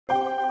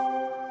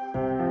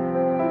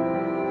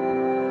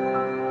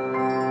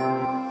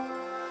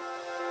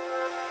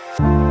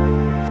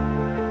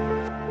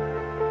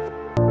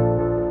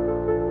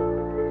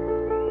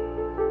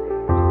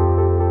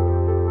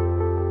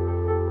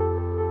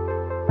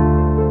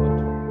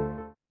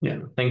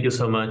Thank you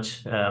so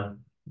much. I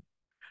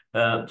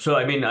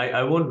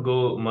won't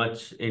go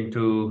much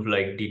into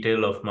like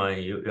detail of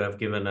you have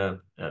given a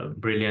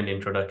brilliant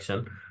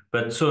introduction.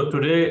 But so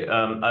today,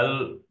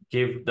 I'll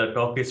give the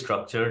talk is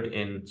structured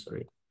in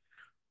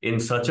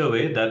such a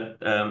way that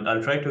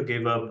I'll try to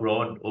give a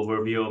broad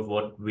overview of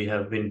what we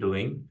have been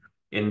doing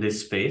in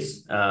this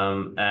space,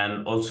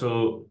 and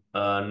also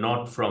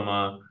not from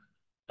a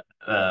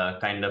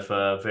kind of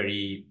a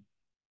very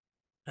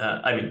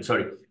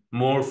sorry,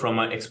 more from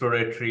an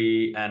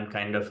exploratory and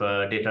kind of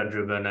a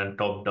data-driven and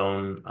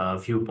top-down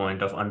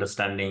viewpoint of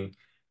understanding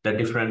the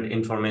different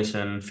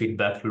information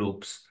feedback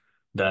loops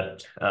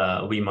that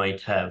we might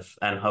have,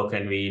 and how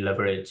can we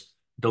leverage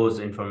those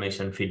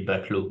information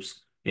feedback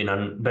loops in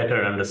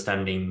better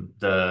understanding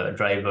the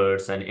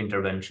drivers and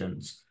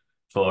interventions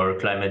for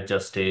climate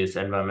justice,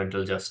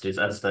 environmental justice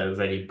as the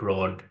very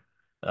broad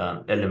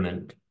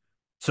element.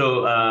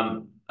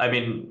 So,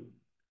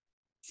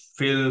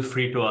 feel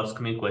free to ask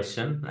me a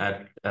question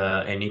at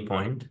any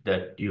point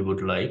that you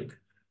would like.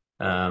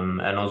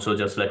 And also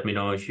just let me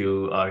know if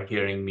you are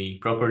hearing me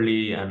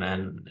properly,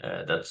 and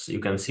that's you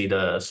can see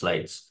the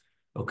slides.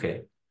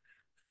 Okay.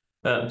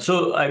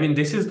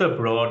 This is the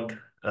broad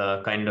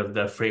kind of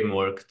the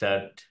framework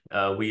that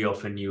we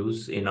often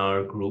use in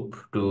our group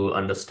to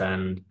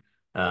understand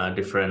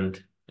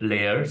different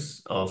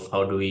layers of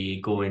how do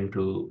we go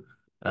into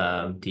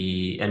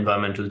the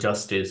environmental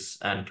justice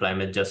and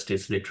climate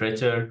justice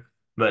literature,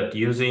 but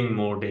using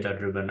more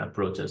data-driven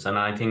approaches. And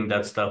I think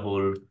that's the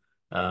whole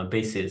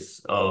basis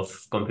of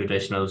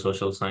computational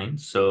social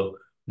science. So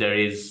there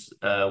is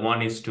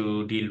one is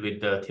to deal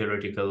with the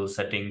theoretical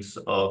settings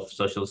of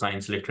social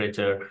science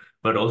literature,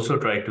 but also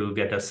try to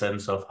get a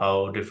sense of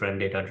how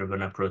different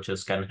data-driven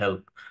approaches can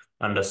help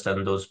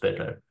understand those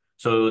better.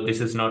 So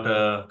this is not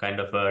a kind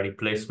of a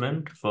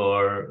replacement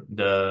for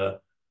the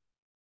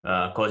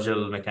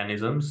causal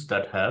mechanisms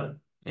that have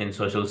in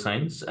social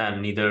science,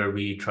 and neither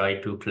we try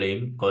to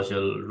claim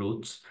causal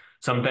roots.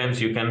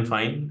 Sometimes you can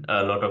find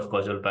a lot of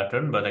causal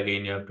pattern, but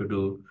again, you have to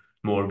do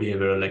more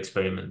behavioral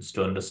experiments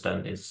to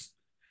understand this.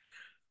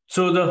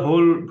 So the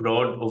whole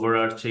broad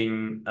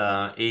overarching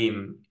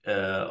aim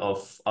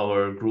of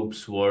our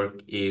group's work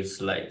is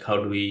like,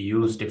 how do we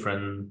use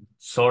different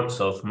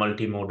sorts of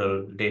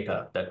multimodal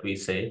data that we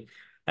say,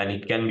 and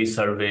it can be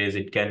surveys,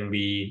 it can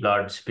be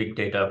large big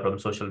data from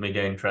social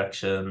media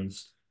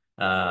interactions,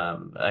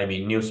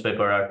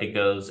 newspaper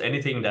articles,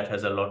 anything that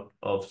has a lot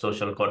of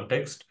social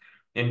context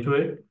into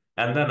it,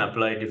 and then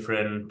apply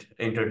different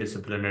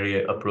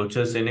interdisciplinary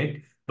approaches in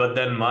it. But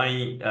then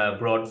my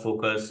broad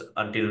focus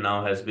until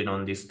now has been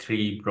on these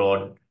three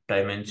broad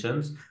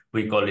dimensions.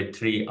 We call it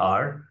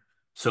 3R.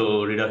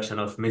 So reduction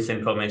of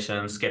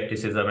misinformation,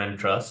 skepticism, and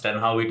trust, and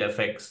how it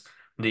affects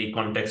the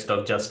context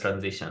of just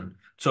transition.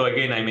 So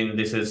again,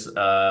 this is,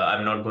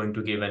 I'm not going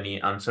to give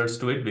any answers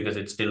to it because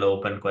it's still an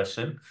open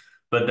question.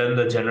 But then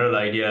the general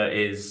idea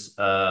is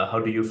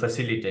how do you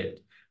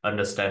facilitate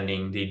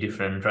understanding the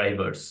different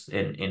drivers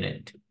in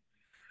it?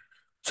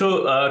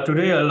 So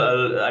today,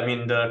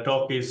 the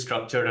talk is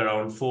structured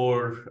around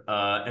four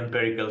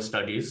empirical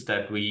studies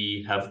that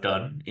we have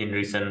done in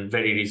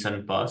very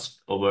recent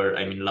past over,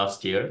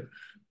 last year,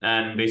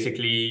 and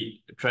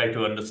basically try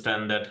to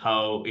understand that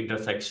how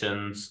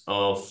intersections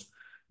of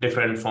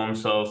different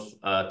forms of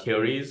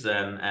theories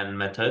and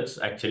methods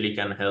actually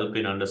can help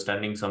in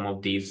understanding some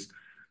of these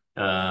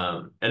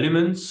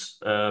elements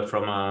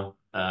from a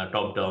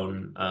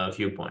top-down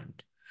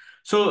viewpoint.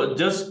 So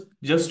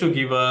just to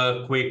give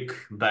a quick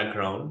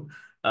background,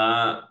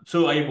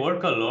 so I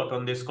work a lot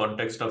on this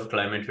context of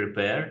climate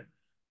repair,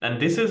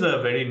 and this is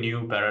a very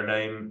new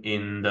paradigm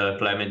in the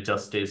climate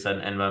justice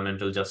and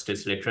environmental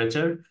justice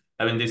literature.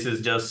 This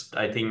is just,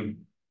 I think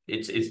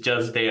it's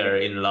just there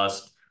in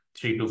last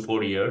 3 to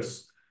 4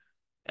 years.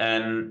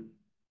 And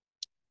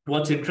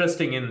what's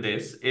interesting in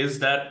this is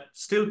that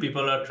still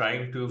people are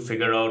trying to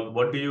figure out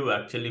what do you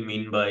actually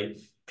mean by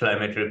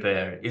climate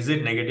repair? Is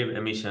it negative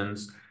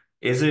emissions?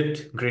 Is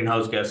it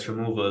greenhouse gas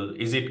removal?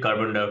 Is it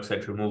carbon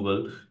dioxide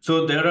removal?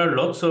 So there are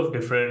lots of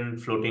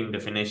different floating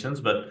definitions,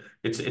 but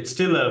it's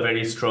still a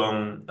very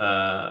strong,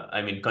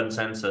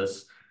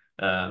 consensus.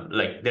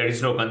 There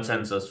is no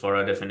consensus for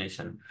a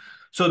definition.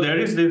 So there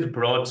is this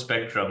broad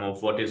spectrum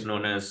of what is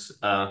known as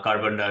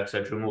carbon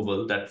dioxide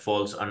removal that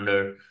falls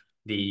under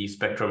the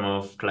spectrum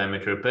of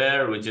climate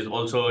repair, which is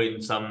also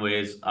in some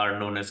ways are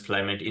known as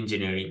climate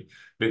engineering,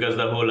 because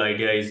the whole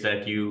idea is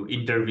that you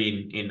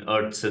intervene in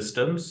Earth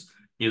systems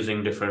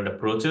using different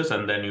approaches,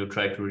 and then you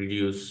try to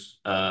reduce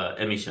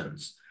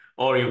emissions,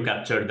 or you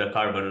capture the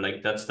carbon.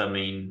 Like that's the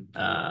main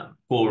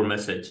core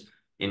message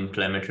in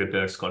climate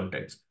repair's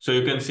context. So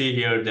you can see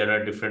here there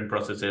are different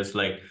processes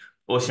like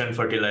ocean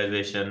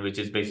fertilization, which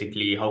is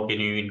basically how can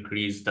you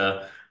increase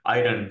the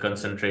iron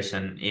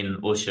concentration in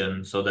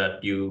ocean so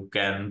that you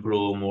can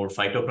grow more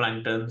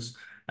phytoplanktons,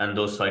 and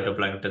those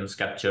phytoplanktons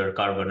capture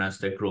carbon as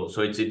they grow.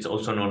 So it's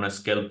also known as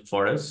kelp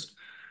forest.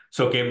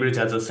 So Cambridge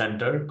has a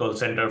center called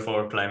Center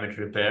for Climate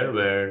Repair,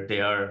 where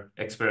they are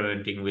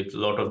experimenting with a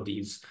lot of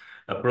these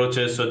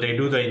approaches. So they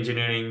do the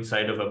engineering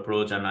side of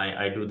approach, and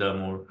I do the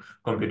more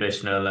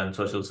computational and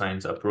social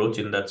science approach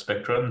in that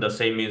spectrum. The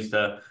same is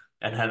the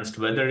enhanced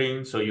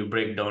weathering. So you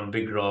break down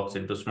big rocks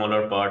into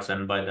smaller parts,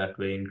 and by that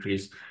way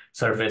increase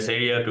surface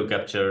area to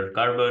capture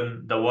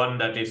carbon. The one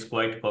that is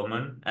quite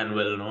common and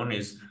well known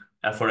is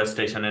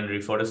afforestation and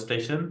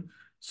reforestation.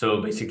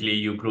 So basically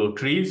you grow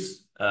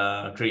trees,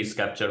 trees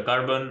capture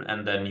carbon,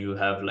 and then you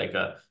have like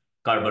a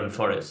carbon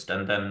forest,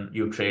 and then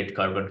you trade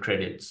carbon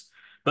credits.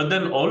 But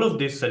then all of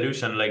this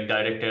solution, like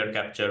direct air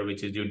capture,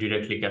 which is you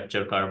directly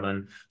capture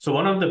carbon. So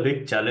one of the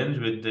big challenge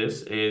with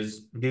this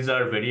is these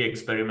are very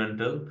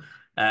experimental.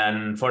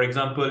 And for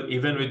example,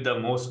 even with the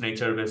most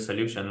nature-based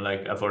solution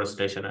like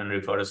afforestation and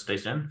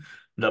reforestation,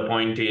 the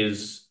point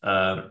is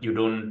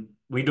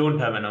we don't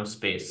have enough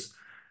space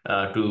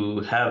to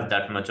have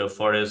that much of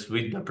forest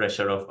with the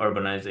pressure of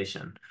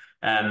urbanization.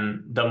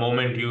 And the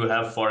moment you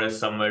have forest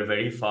somewhere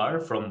very far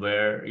from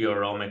where your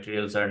raw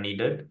materials are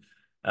needed,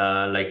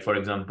 like for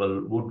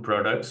example, wood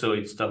products. So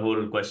it's the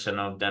whole question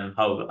of then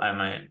how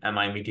am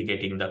I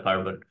mitigating the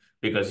carbon?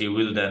 Because you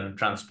will then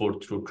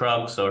transport through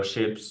trucks or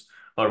ships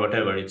or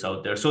whatever it's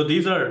out there. So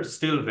these are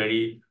still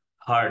very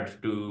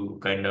hard to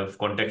kind of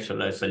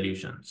contextualize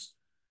solutions.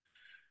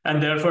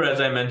 And therefore,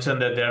 as I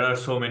mentioned, that there are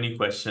so many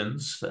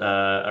questions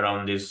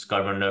around this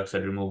carbon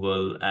dioxide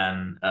removal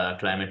and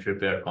climate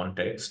repair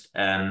context.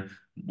 And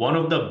one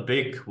of the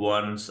big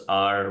ones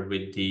are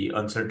with the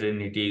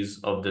uncertainties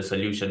of the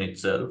solution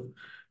itself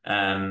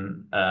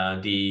and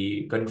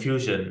the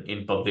confusion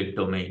in public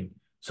domain.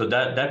 So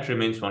that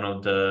remains one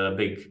of the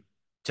big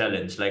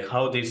challenge, like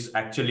how this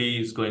actually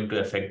is going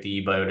to affect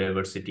the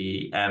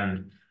biodiversity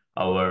and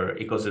our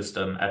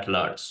ecosystem at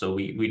large. So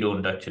we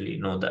don't actually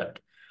know that.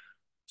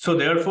 So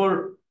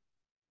therefore,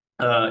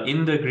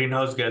 in the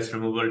greenhouse gas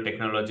removal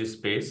technology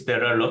space,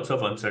 there are lots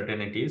of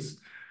uncertainties.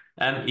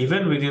 And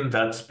even within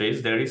that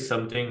space, there is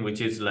something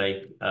which is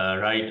like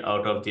right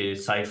out of the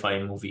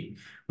sci-fi movie,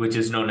 which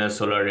is known as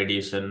solar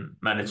radiation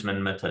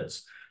management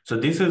methods. So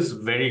this is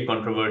very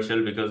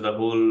controversial because the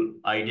whole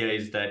idea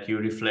is that you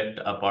reflect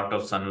a part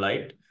of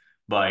sunlight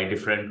by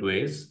different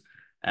ways.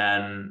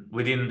 And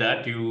within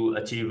that, you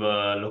achieve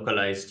a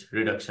localized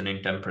reduction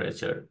in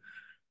temperature.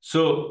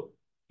 So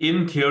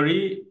in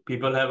theory,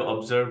 people have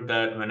observed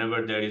that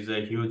whenever there is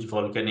a huge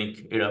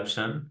volcanic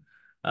eruption,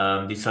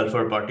 the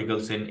sulfur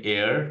particles in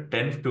air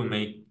tend to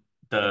make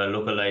the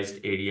localized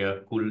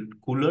area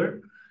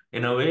cooler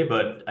in a way.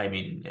 But I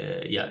mean,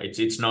 yeah,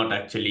 it's not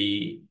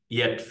actually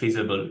yet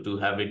feasible to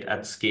have it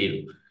at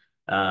scale.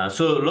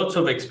 So lots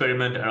of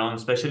experiment around,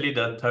 especially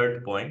the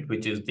third point,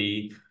 which is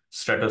the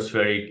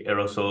stratospheric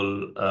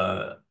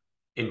aerosol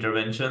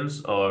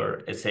interventions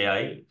or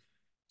SAI.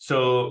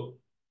 So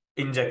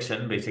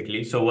injection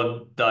basically. So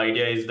what the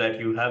idea is that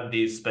you have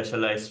these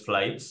specialized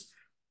flights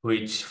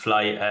which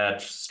fly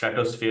at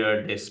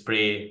stratosphere. They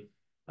spray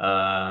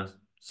uh,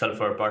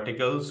 sulfur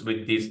particles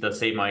with the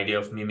same idea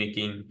of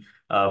mimicking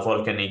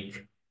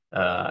volcanic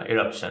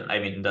eruption. I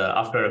mean the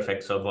after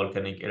effects of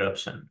volcanic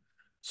eruption.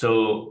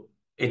 So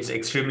it's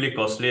extremely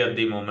costly at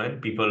the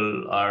moment.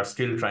 People are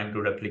still trying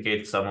to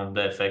replicate some of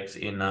the effects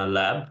in a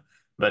lab,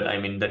 but I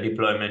mean the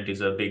deployment is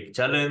a big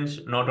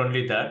challenge. Not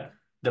only that,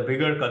 the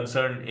bigger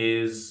concern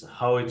is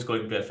how it's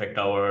going to affect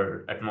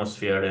our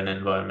atmosphere and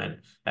environment,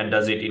 and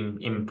does it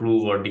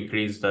improve or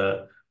decrease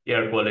the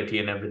air quality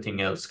and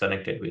everything else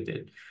connected with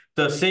it.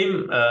 The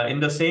same in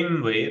the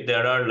same way,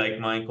 there are like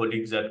my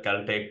colleagues at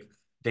Caltech,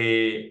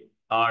 they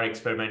are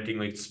experimenting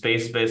with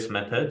space-based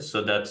methods.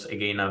 So that's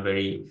again a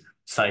very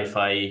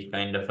sci-fi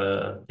kind of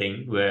a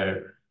thing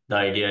where the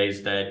idea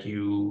is that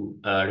you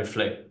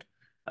reflect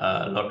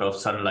a lot of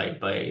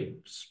sunlight by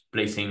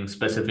placing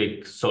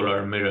specific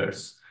solar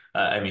mirrors.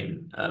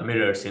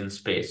 Mirrors in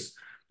space.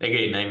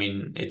 Again, I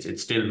mean,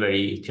 it's still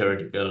very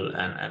theoretical,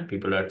 and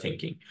people are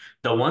thinking.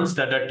 The ones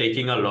that are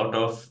taking a lot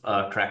of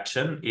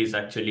traction is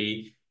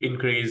actually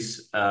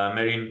increase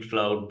marine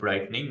cloud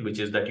brightening, which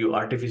is that you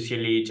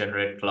artificially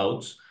generate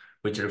clouds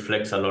which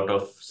reflects a lot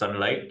of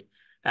sunlight,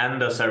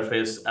 and the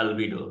surface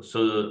albedo.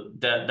 So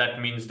that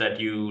means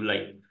that you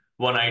like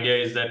one idea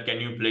is that can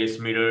you place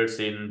mirrors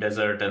in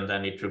desert and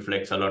then it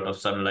reflects a lot of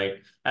sunlight,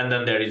 and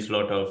then there is a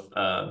lot of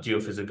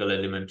geophysical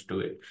element to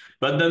it.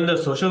 But then the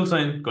social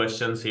science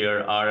questions here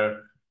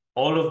are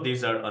all of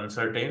these are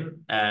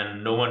uncertain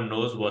and no one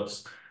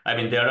knows I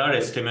mean, there are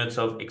estimates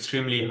of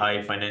extremely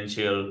high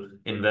financial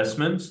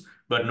investments,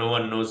 but no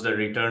one knows the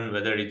return,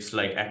 whether it's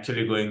like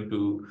actually going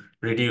to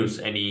reduce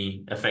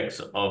any effects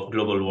of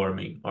global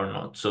warming or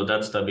not. So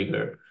that's the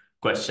bigger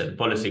question,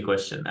 policy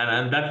question.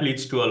 And that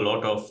leads to a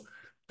lot of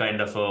kind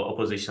of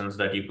oppositions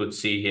that you could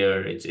see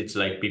here. It's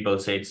like people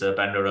say it's a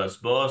Pandora's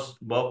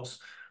box.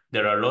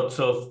 There are lots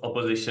of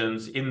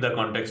oppositions in the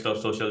context of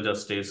social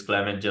justice,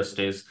 climate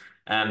justice,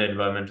 and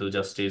environmental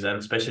justice, and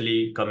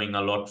especially coming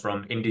a lot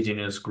from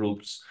indigenous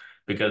groups,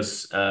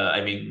 because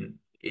I mean,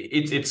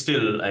 it's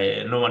still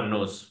no one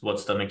knows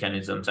what's the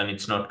mechanisms, and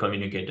it's not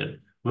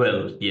communicated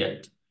well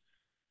yet.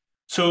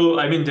 So,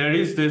 I mean, there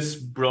is this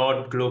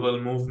broad global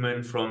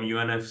movement from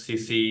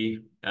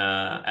UNFCCC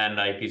and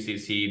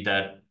IPCC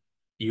that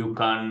you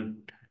can't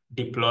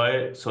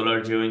deploy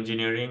solar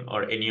geoengineering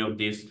or any of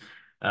these,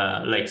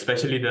 like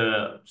especially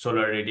the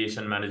solar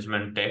radiation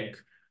management tech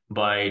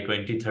by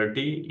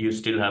 2030, you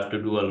still have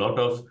to do a lot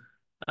of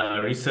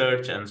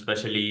research and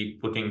especially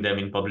putting them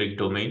in public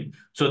domain.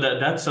 So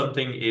that's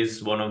something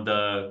is one of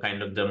the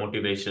kind of the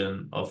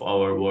motivation of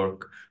our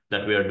work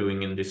that we are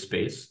doing in this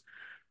space.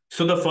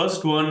 So the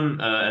first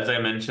one, as I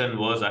mentioned,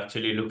 was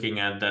actually looking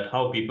at that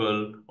how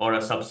people or a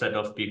subset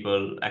of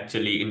people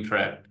actually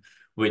interact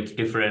with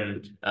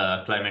different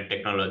climate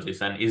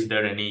technologies, and is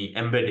there any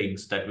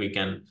embeddings that we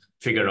can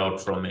figure out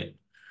from it.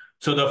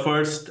 So the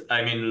first,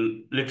 I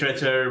mean,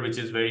 literature, which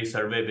is very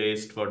survey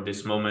based for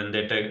this moment,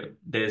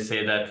 they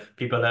say that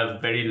people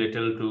have very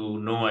little to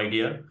no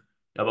idea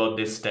about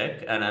this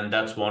tech, and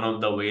that's one of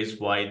the ways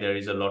why there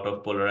is a lot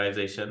of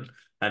polarization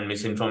and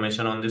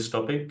misinformation on this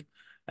topic.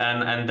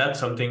 And that's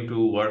something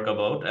to work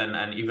about.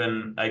 And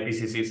even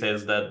IPCC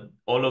says that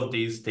all of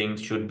these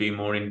things should be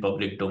more in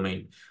public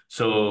domain.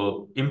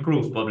 So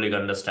improve public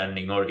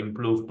understanding or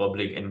improve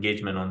public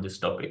engagement on this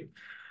topic.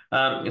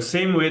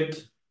 Same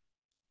with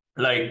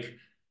like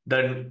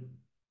then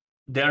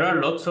there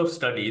are lots of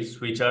studies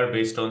which are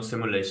based on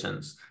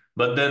simulations,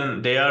 but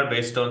then they are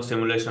based on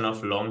simulation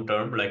of long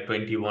term, like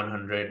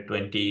 2100,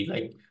 20,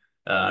 like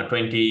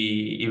 20,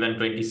 even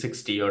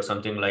 2060 or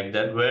something like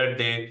that, where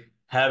they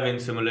have in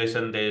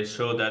simulation, they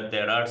show that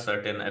there are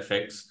certain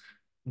effects,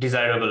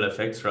 desirable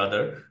effects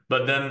rather.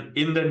 But then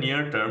in the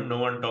near term, no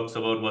one talks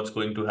about what's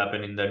going to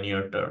happen in the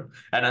near term.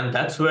 And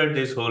that's where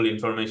this whole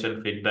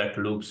information feedback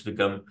loops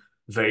become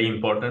very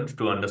important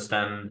to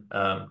understand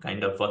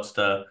kind of what's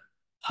the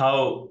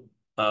how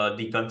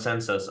the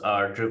consensus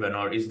are driven,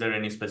 or is there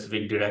any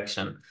specific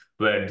direction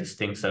where these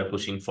things are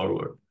pushing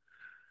forward.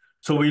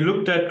 So we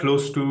looked at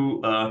close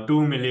to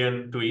 2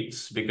 million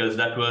tweets because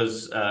that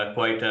was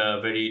quite a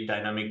very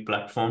dynamic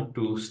platform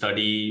to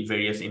study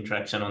various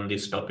interaction on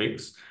these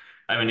topics.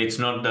 I mean, it's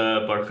not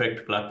the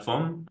perfect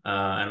platform,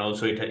 and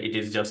also it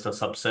is just a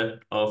subset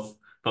of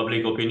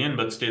public opinion,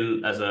 but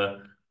still as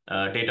a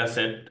data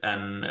set,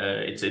 and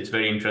it's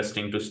very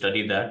interesting to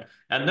study that.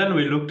 And then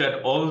we looked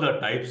at all the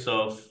types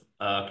of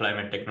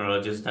climate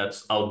technologies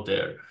that's out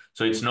there.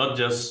 So it's not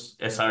just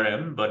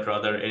SRM, but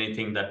rather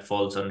anything that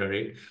falls under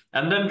it.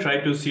 And then try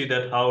to see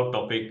that how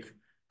topic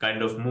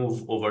kind of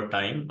move over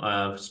time,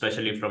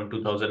 especially from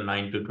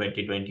 2009 to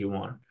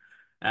 2021,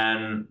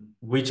 and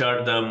which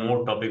are the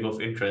more topic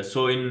of interest.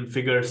 So in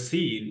figure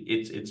C,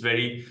 it's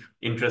very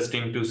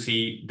interesting to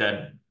see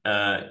that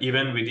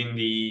even within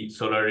the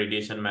solar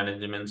radiation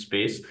management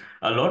space,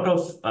 a lot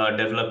of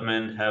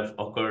development have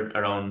occurred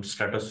around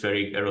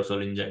stratospheric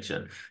aerosol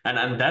injection.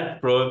 And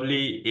that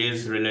probably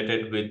is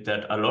related with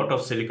that a lot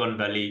of Silicon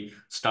Valley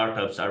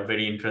startups are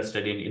very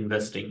interested in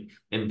investing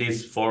in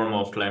this form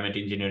of climate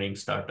engineering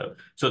startup.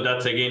 So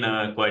that's again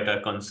quite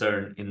a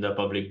concern in the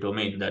public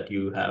domain that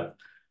you have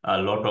a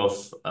lot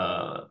of,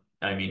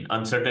 I mean,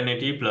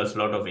 uncertainty plus a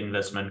lot of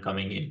investment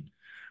coming in.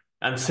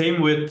 And same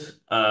with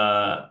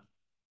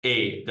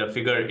the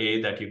figure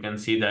A, that you can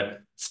see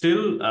that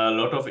still a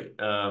lot of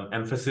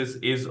emphasis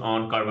is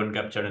on carbon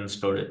capture and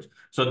storage.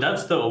 So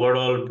that's the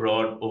overall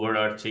broad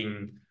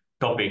overarching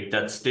topic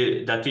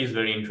that is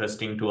very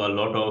interesting to a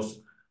lot of,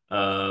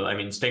 I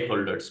mean,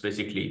 stakeholders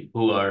basically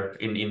who are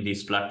in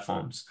these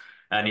platforms.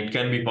 And it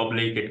can be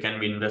public, it can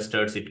be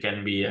investors, it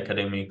can be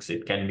academics,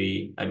 it can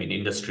be, I mean,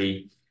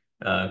 industry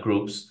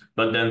groups.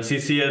 But then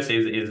CCS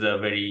is a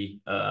very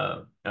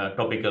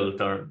topical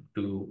term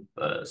to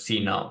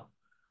see now.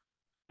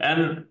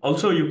 And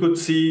also you could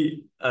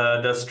see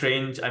the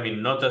strange, I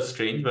mean, not a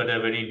strange, but a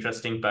very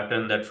interesting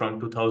pattern that from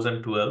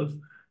 2012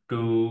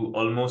 to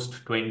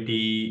almost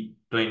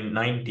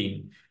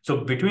 2019.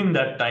 So between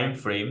that time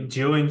frame,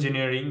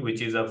 geoengineering,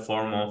 which is a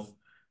form of,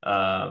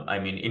 I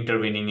mean,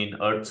 intervening in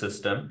Earth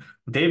system,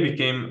 they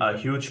became a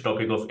huge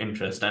topic of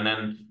interest. And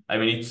then, I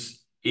mean,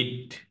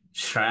 it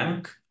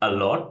shrank a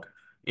lot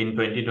in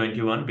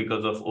 2021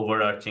 because of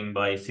overarching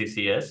by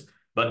CCS.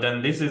 But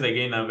then this is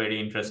again a very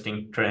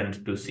interesting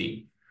trend to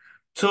see.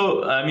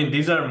 So, I mean,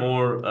 these are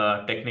more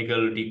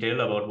technical detail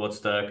about what's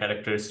the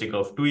characteristic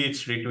of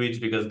tweets, retweets,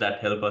 because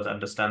that help us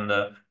understand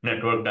the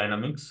network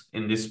dynamics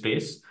in this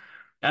space.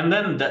 And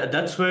then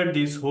that's where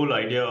this whole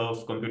idea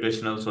of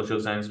computational social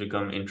science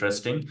become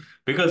interesting,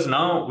 because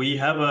now we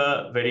have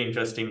a very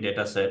interesting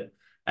data set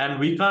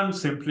and we can't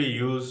simply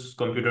use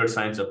computer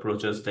science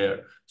approaches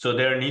there. So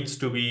there needs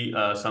to be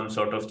some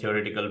sort of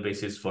theoretical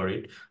basis for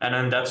it. And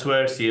then that's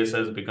where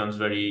CSS becomes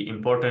very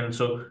important.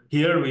 So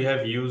here we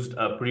have used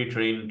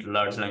pre-trained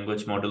large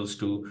language models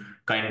to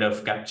kind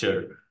of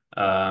capture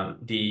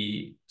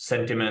the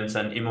sentiments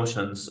and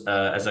emotions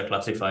as a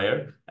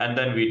classifier. And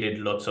then we did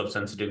lots of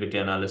sensitivity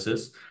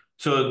analysis.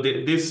 So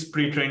these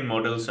pre-trained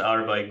models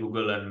are by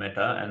Google and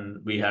Meta, and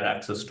we had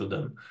access to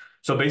them.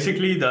 So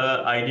basically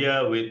the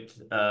idea with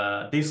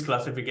these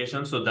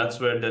classifications, so that's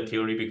where the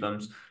theory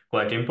becomes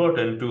quite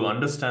important to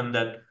understand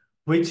that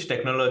which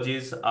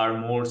technologies are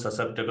more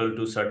susceptible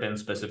to certain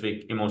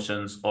specific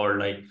emotions or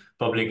like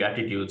public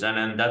attitudes.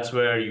 And that's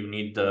where you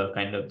need the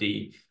kind of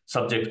the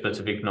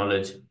subject-specific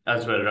knowledge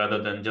as well,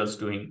 rather than just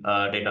doing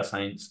data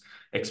science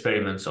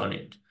experiments on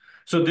it.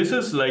 So this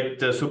is like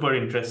the super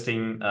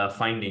interesting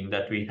finding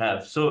that we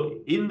have. So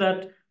in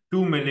that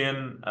 2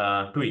 million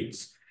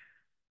tweets,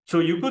 so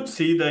you could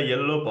see the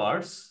yellow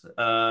bars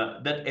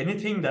that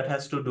anything that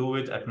has to do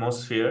with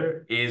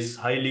atmosphere is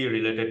highly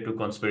related to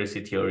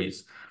conspiracy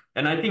theories.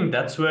 And I think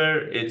that's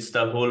where it's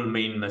the whole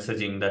main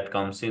messaging that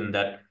comes in,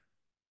 that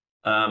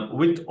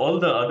with all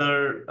the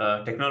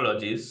other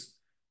technologies,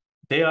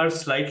 they are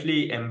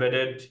slightly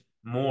embedded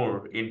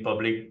more in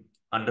public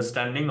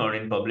understanding or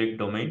in public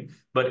domain.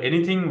 But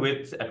anything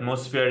with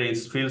atmosphere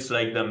is feels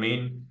like the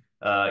main.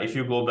 If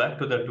you go back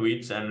to the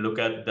tweets and look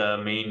at the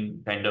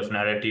main kind of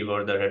narrative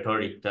or the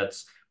rhetoric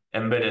that's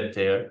embedded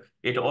there,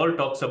 it all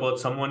talks about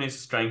someone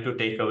is trying to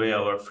take away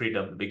our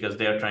freedom because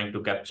they are trying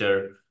to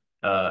capture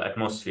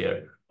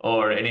atmosphere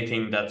or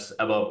anything that's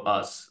above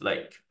us,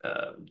 like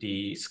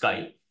the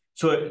sky.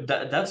 So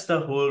that's the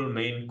whole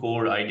main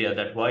core idea,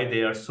 that why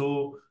they are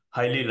so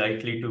highly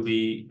likely to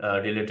be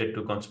related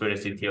to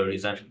conspiracy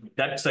theories. And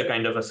that's a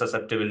kind of a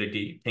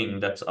susceptibility thing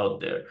that's out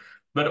there.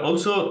 But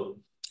also,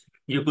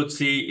 you could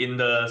see in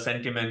the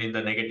sentiment in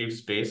the negative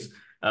space,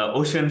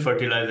 ocean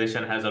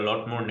fertilization has a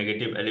lot more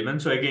negative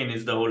elements. So again,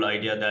 is the whole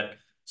idea that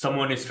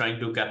someone is trying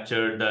to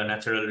capture the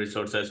natural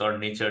resources or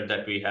nature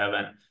that we have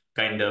and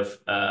kind of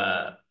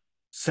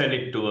sell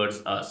it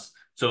towards us.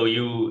 So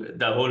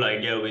the whole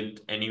idea with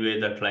anyway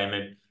the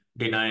climate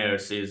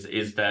deniers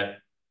is that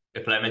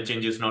climate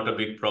change is not a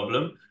big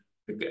problem,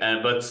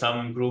 but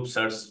some groups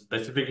are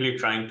specifically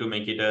trying to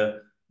make it a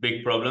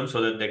big problem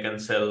so that they can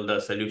sell the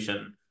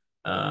solution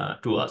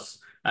to us.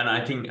 And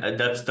I think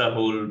that's the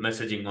whole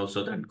messaging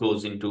also that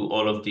goes into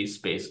all of these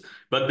space.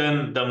 But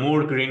then the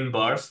more green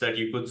bars that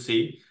you could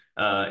see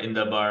in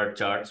the bar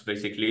charts,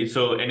 basically.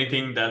 So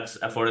anything that's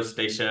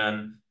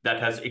afforestation, that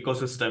has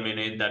ecosystem in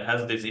it, that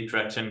has this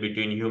interaction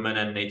between human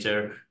and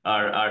nature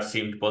are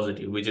seemed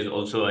positive, which is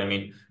also, I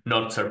mean,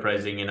 not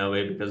surprising in a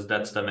way, because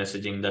that's the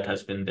messaging that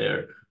has been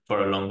there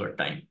for a longer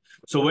time.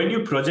 So when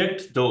you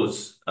project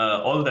those,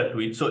 all the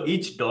tweets, so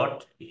each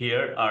dot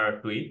here are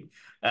a tweet,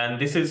 and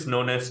this is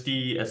known as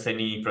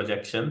T-SNE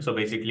projection. So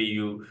basically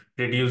you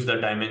reduce the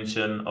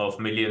dimension of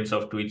millions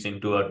of tweets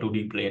into a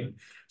 2D plane.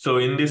 So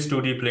in this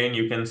 2D plane,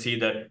 you can see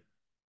that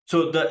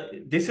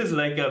this is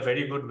like a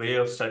very good way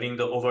of studying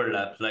the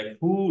overlap, like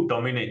who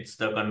dominates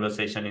the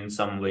conversation in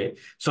some way.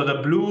 So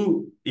the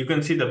blue, you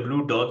can see the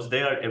blue dots,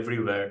 they are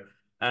everywhere.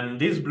 And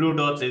these blue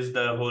dots is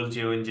the whole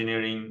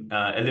geoengineering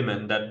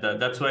element.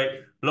 That's why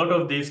a lot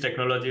of these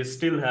technologies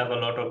still have a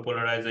lot of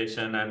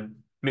polarization and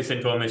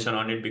misinformation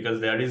on it, because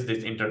there is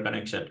this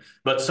interconnection.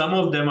 But some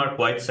of them are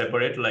quite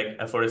separate, like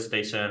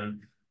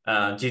afforestation,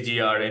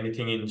 GGR,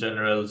 anything in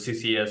general,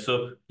 CCS.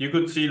 So you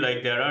could see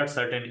like there are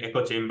certain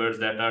echo chambers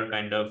that are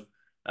kind of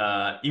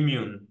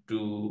immune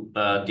to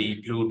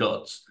the blue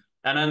dots.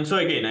 And then, so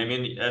again, I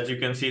mean, as you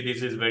can see,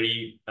 this is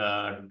very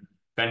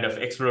kind of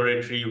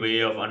exploratory way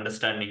of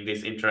understanding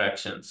these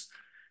interactions.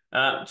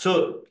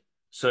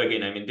 So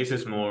again, I mean, this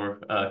is more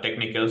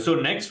technical. So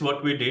next,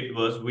 what we did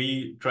was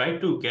we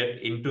tried to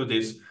get into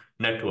these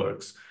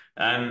networks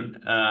and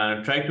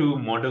try to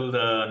model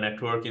the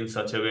network in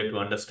such a way to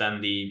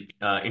understand the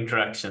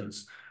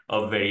interactions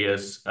of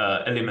various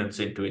elements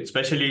into it,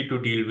 especially to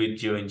deal with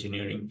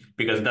geoengineering,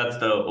 because that's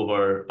the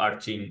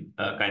overarching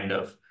kind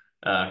of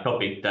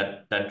topic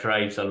that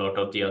drives a lot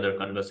of the other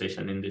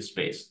conversation in this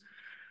space.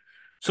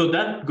 So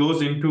that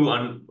goes into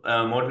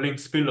modeling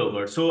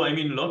spillover. So I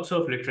mean, lots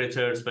of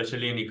literature,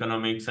 especially in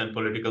economics and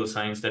political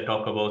science, that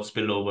talk about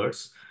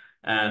spillovers.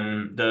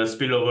 And the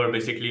spillover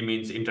basically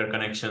means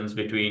interconnections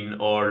between,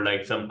 or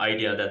like some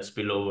idea that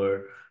spill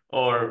over,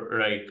 or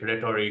like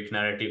rhetoric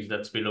narratives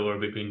that spill over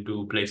between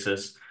two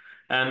places.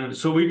 And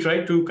so we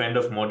try to kind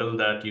of model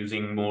that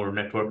using more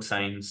network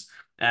science,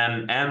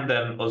 and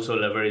then also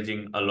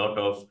leveraging a lot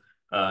of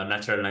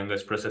natural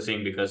language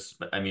processing, because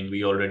I mean,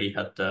 we already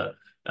had the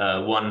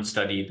one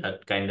study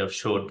that kind of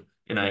showed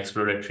in an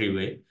exploratory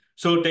way.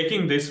 So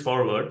taking this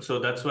forward, so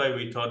that's why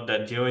we thought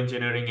that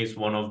geoengineering is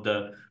one of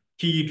the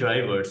key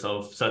drivers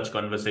of such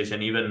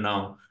conversation even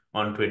now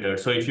on Twitter.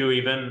 So if you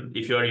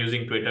are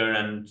using Twitter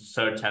and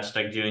search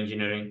hashtag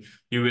geoengineering,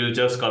 you will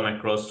just come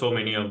across so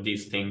many of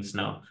these things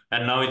now.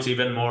 And now it's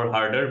even more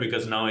harder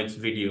because now it's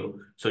video.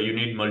 So you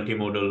need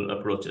multimodal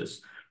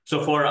approaches.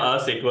 So for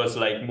us, it was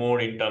like more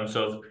in terms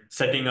of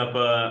setting up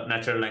a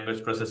natural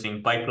language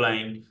processing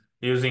pipeline,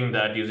 using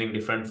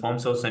different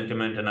forms of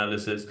sentiment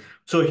analysis.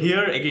 So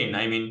here again,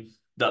 I mean,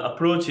 the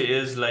approach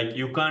is like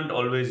you can't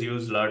always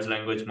use large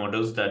language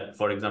models that,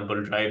 for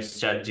example,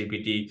 drives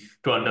ChatGPT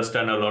to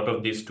understand a lot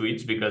of these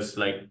tweets, because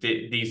like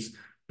these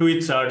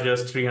tweets are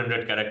just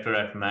 300 character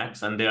at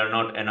max, and they are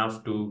not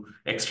enough to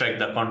extract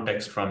the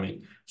context from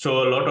it.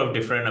 So a lot of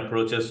different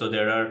approaches. So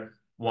there are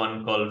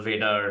one called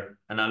Vedar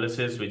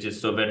analysis,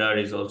 so Vedar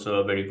is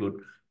also a very good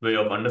way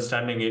of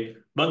understanding it.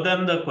 But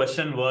then the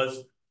question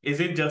was, is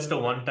it just a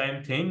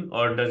one-time thing,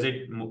 or does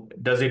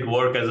it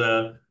work as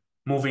a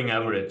moving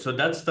average? So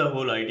that's the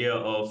whole idea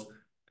of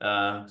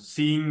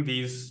seeing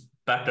these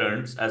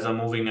patterns as a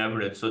moving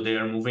average. So they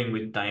are moving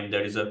with time.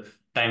 There is a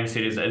time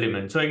series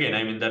element. So again,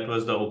 I mean, that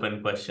was the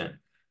open question.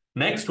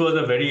 Next was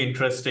a very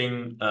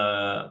interesting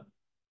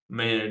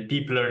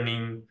deep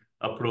learning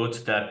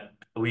approach that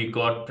we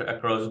got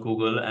across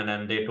Google, and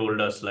then they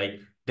told us like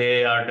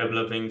they are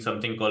developing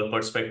something called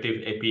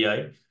Perspective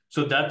API.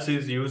 So that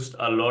is used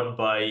a lot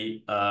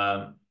by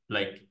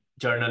like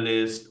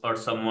journalists or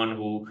someone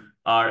who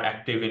are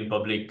active in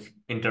public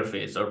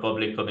interface or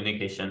public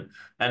communication.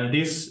 And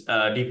this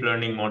deep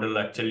learning model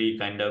actually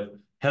kind of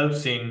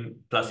helps in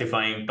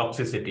classifying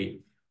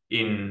toxicity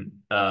in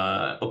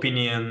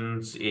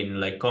opinions, in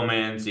like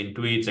comments, in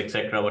tweets,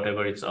 etc.,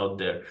 whatever it's out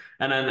there.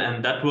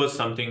 And that was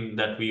something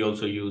that we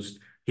also used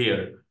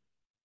here.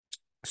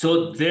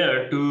 So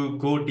there, to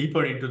go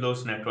deeper into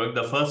those networks,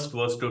 the first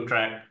was to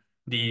track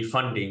the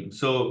funding.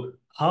 So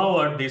how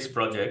are these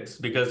projects?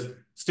 Because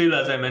still,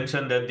 as I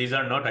mentioned, that these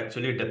are not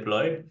actually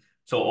deployed.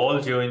 So all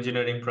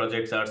geoengineering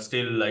projects are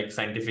still like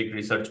scientific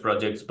research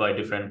projects by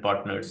different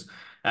partners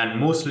and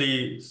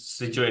mostly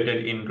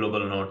situated in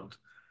global north.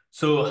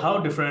 So how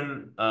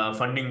different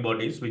funding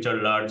bodies, which are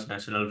large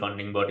national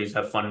funding bodies,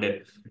 have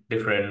funded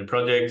different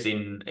projects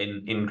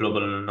in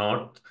global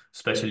north,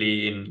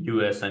 especially in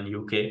US and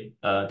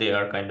UK. They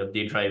are kind of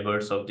the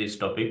drivers of these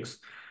topics.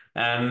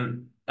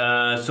 And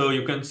so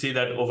you can see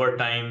that over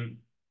time,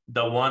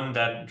 the one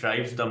that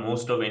drives the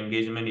most of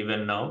engagement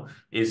even now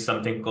is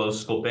something called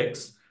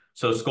ScopeX.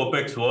 So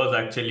ScopeX was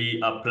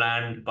actually a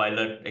planned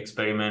pilot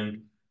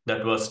experiment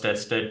that was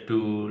tested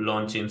to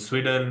launch in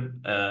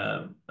Sweden,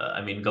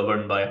 I mean,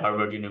 governed by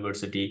Harvard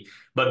University.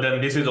 But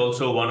then this is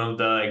also one of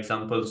the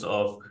examples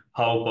of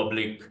how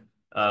public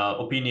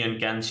opinion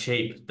can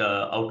shape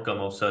the outcome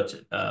of such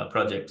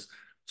projects.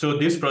 So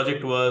this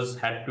project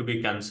had to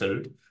be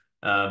cancelled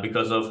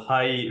because of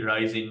high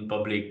rise in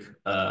public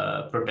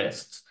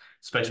protests,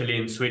 especially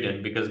in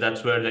Sweden, because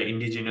that's where the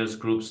indigenous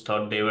groups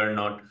thought they were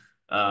not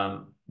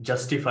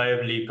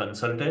justifiably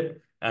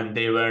consulted, and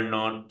they were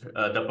not,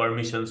 the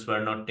permissions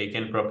were not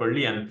taken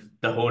properly. And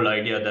the whole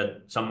idea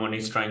that someone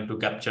is trying to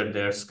capture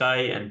their sky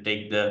and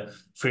take the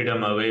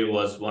freedom away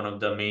was one of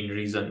the main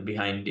reasons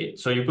behind it.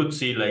 So you could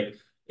see like,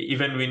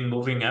 even with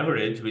moving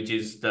average, which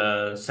is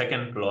the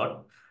second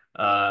plot,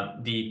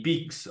 the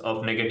peaks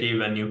of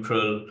negative and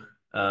neutral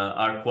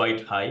are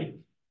quite high.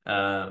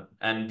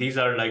 And these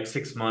are like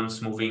 6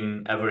 months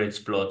moving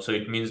average plots. So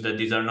it means that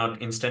these are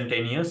not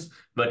instantaneous,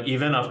 but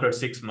even after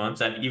 6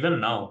 months and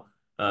even now,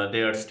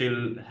 they are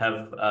still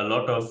have a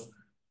lot of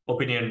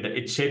opinion.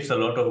 It shapes a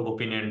lot of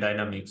opinion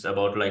dynamics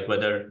about like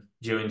whether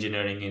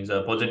geoengineering is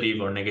a positive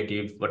or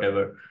negative,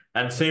 whatever.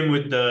 And same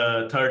with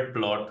the third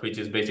plot, which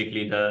is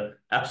basically the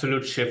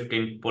absolute shift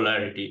in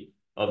polarity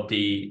of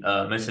the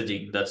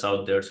messaging that's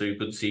out there. So you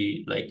could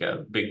see like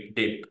a big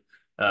dip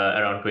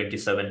around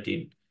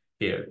 2017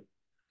 here.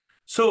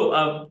 So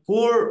a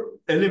core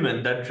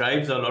element that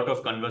drives a lot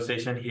of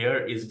conversation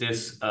here is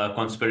this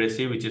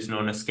conspiracy, which is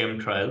known as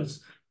chemtrails.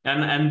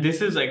 And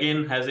this is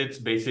again has its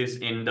basis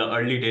in the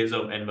early days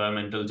of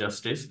environmental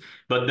justice,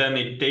 but then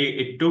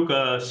it took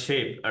a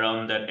shape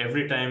around that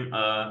every time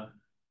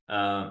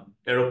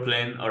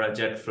aeroplane or a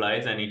jet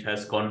flies and it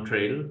has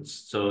contrails,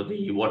 so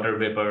the water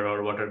vapor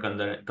or water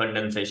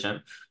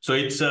condensation. So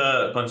it's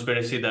a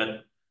conspiracy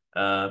that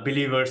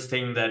believers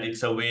think that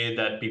it's a way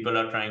that people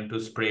are trying to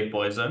spray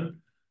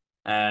poison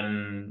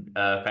and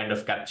kind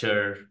of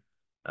capture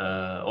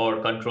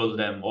or control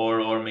them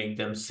or make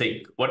them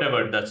sick,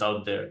 whatever that's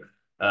out there.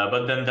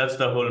 But then that's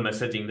the whole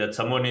messaging that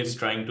someone is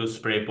trying to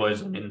spray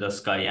poison in the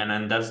sky,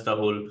 and that's the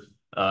whole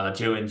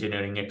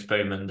geoengineering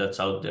experiment that's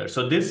out there.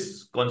 So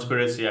this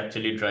conspiracy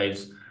actually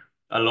drives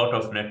a lot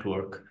of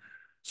network.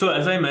 So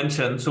as I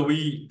mentioned, so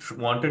we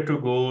wanted to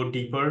go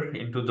deeper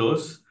into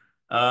those.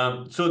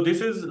 So this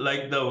is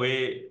like the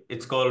way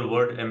it's called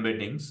word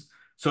embeddings.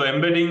 So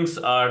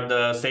embeddings are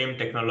the same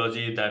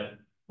technology that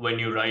when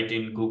you write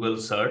in Google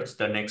search,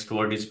 the next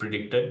word is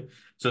predicted.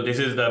 So this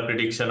is the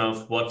prediction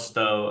of what's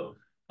the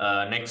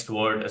next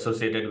word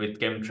associated with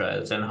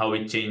chemtrails and how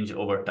it change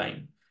over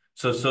time.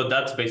 So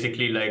that's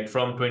basically like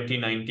from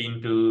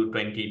 2019 to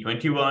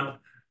 2021.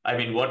 I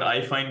mean, what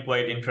I find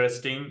quite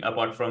interesting,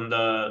 apart from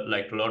the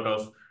like a lot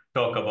of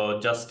talk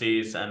about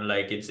justice and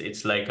like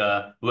it's like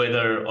a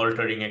weather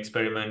altering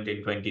experiment in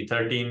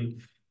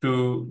 2013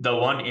 to the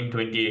one in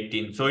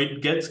 2018. So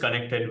it gets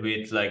connected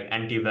with like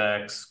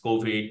anti-vax,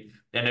 COVID,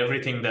 and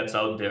everything that's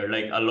out there.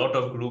 Like a lot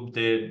of group,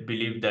 they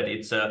believe that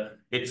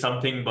it's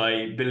something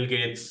by Bill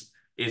Gates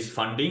is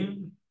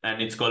funding,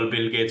 and it's called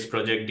Bill Gates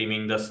Project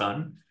Dimming the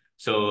Sun.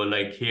 So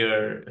like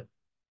here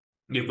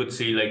you could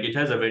see like it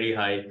has a very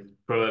high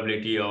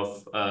probability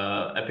of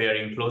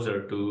appearing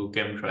closer to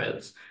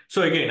chemtrails.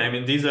 So again, I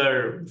mean, these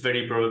are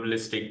very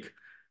probabilistic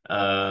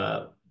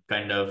uh,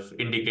 kind of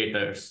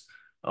indicators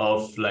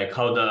of like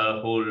how the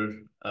whole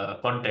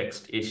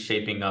context is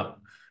shaping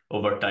up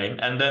over time.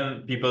 And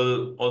then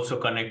people also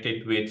connect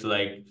it with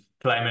like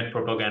climate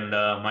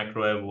propaganda,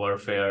 microwave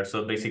warfare.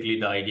 So basically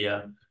the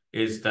idea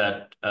is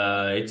that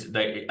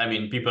I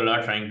mean, people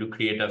are trying to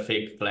create a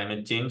fake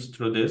climate change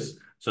through this.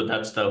 So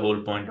that's the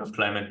whole point of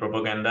climate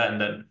propaganda. And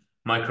then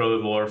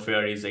microwave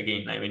warfare is,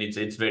 again, I mean,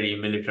 it's very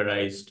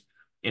militarized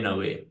in a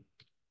way.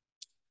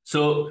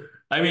 So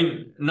I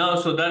mean, now,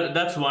 so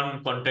that's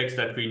one context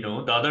that we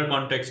know. The other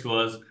context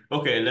was,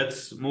 okay,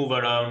 let's move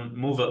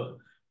up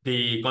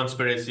the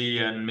conspiracy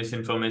and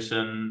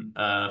misinformation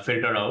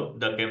filter out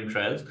the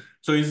chemtrails.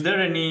 So is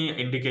there any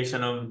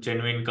indication of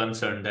genuine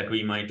concern that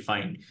we might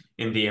find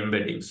in the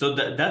embedding? So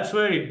that's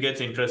where it gets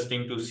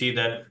interesting to see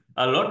that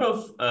a lot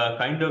of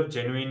kind of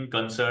genuine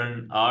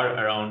concern are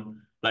around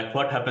like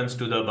what happens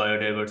to the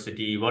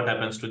biodiversity, what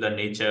happens to the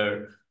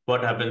nature,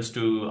 what happens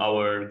to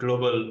our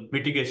global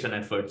mitigation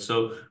efforts.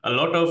 So a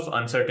lot of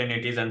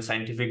uncertainties and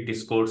scientific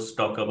discourse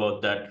talk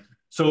about that.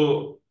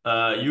 So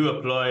you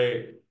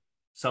apply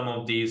some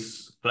of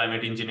these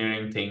climate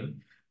engineering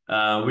thing.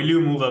 Will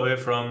you move away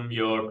from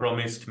your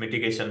promised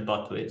mitigation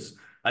pathways?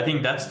 I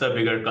think that's the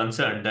bigger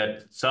concern,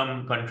 that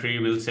some country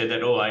will say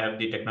that, oh, I have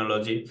the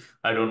technology.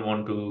 I don't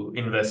want to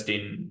invest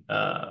in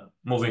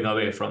moving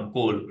away from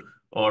coal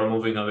or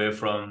moving away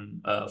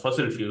from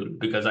fossil fuel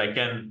because I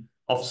can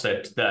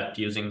offset that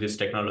using this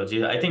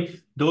technology. I think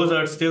those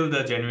are still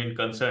the genuine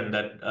concern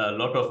that a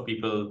lot of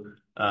people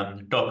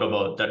talk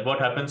about, that what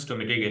happens to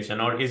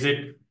mitigation, or is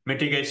it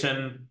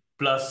mitigation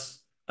plus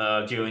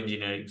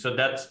geoengineering? So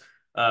that's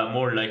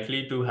more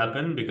likely to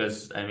happen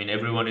because, I mean,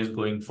 everyone is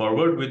going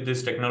forward with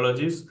these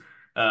technologies.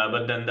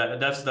 But then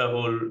that's the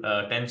whole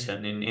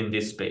tension in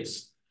this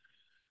space.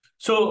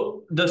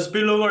 So the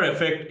spillover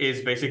effect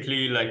is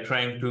basically like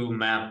trying to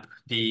map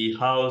the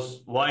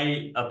house,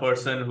 why a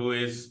person who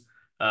is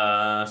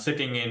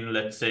sitting in,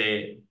 let's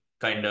say,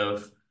 kind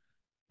of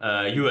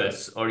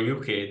US or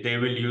UK, they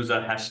will use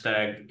a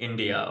hashtag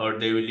India or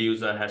they will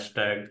use a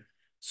hashtag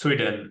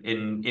Sweden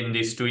in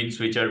these tweets,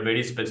 which are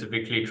very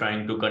specifically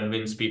trying to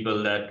convince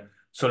people that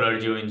solar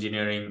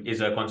geoengineering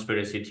is a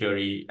conspiracy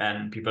theory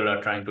and people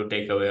are trying to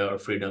take away our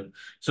freedom.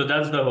 So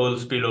that's the whole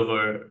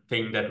spillover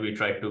thing that we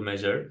try to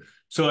measure.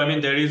 So, I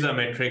mean, there is a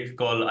metric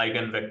called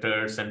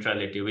eigenvector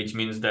centrality, which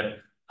means that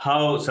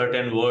how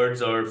certain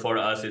words, or for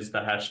us, it's the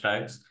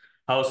hashtags,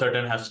 how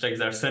certain hashtags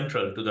are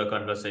central to the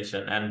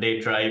conversation and they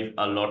drive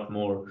a lot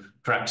more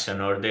traction,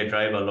 or they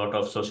drive a lot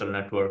of social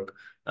network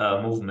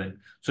movement.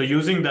 So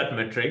using that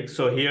metric,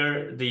 so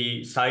here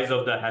the size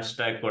of the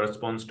hashtag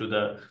corresponds to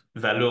the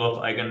value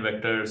of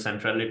eigenvector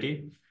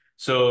centrality.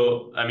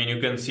 So, I mean, you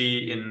can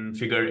see in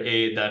figure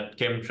A that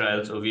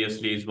chemtrails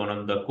obviously is one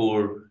of the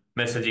core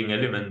messaging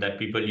element that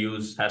people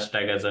use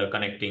hashtag as a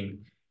connecting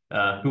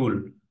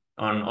tool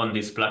on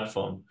this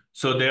platform.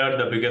 So they are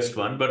the biggest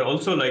one, but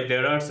also like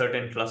there are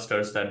certain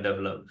clusters that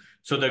develop.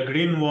 So the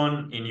green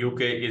one in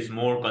UK is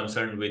more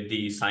concerned with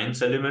the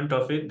science element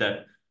of it,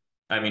 that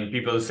I mean,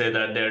 people say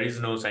that there is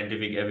no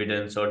scientific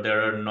evidence or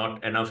there are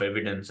not enough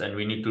evidence and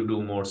we need to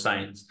do more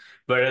science.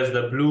 Whereas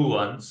the blue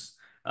ones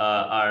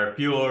are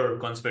pure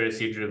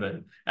conspiracy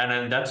driven. And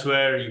then that's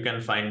where you can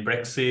find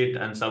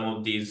Brexit and some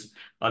of these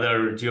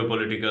other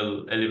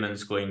geopolitical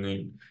elements going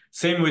in.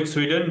 Same with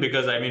Sweden,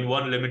 because I mean,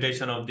 one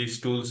limitation of these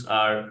tools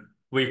are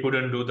we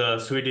couldn't do the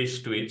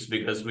Swedish tweets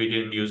because we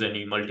didn't use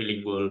any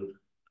multilingual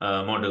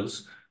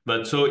models.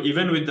 But so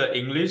even with the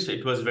English,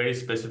 it was very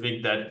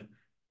specific that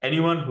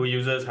anyone who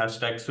uses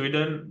hashtag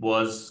Sweden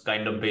was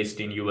kind of based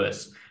in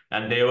US,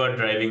 and they were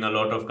driving a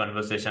lot of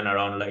conversation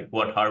around like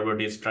what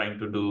Harvard is trying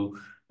to do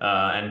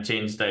and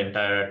change the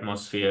entire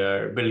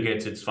atmosphere. Bill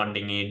Gates is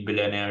funding it,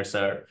 billionaires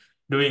are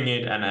doing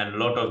it, and a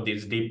lot of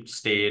these deep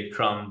state,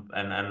 Trump,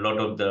 and a lot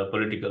of the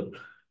political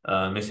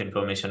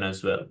misinformation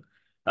as well.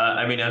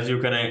 I mean, as you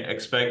can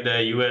expect,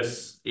 the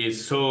US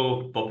is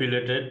so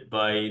populated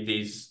by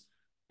these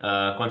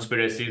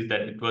conspiracies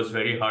that it was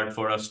very hard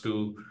for us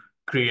to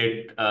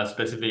create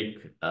specific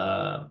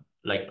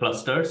like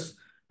clusters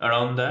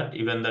around that,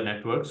 even the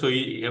network. So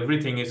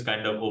everything is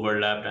kind of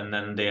overlapped, and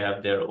then they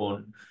have their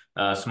own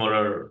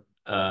smaller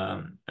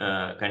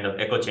kind of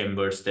echo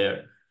chambers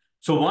there.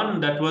 So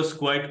one that was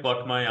quite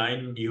caught my eye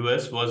in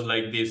US was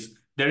like this.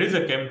 There is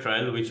a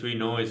chemtrail, which we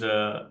know is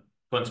a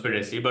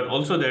conspiracy, but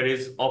also there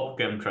is op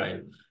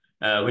chemtrail,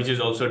 which is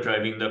also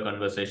driving the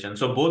conversation.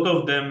 So both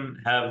of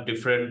them have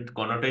different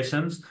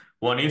connotations.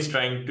 One is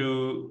trying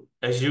to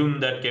assume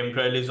that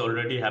chemtrail is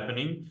already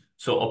happening,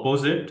 so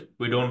oppose it.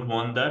 We don't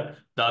want that.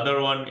 The other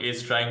one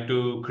is trying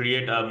to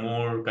create a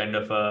more kind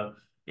of a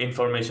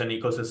information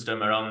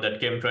ecosystem around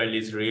that chemtrail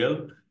is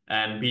real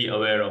and be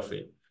aware of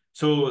it.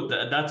 So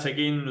that's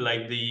again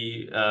like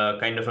the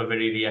kind of a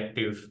very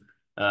reactive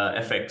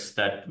effects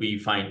that we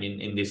find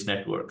in these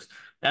networks.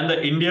 And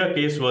the India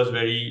case was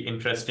very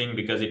interesting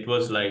because it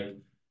was like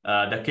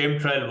the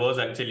chemtrail was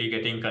actually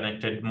getting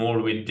connected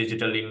more with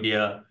digital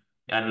India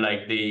and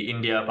like the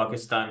India,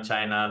 Pakistan,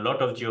 China, a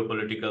lot of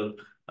geopolitical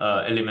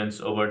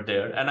elements over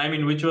there. And I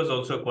mean, which was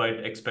also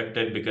quite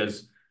expected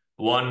because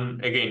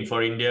one, again,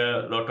 for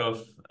India, a lot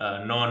of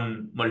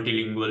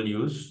non-multilingual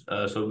use.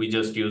 So we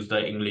just use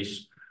the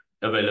English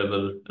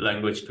available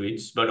language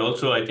tweets. But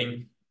also, I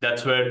think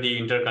that's where the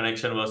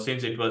interconnection was,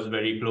 since it was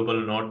very global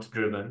north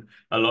driven,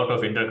 a lot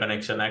of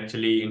interconnection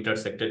actually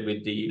intersected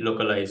with the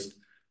localized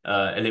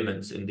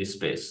elements in this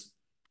space.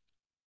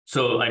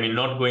 So, I mean,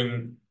 not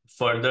going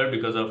further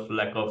because of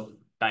lack of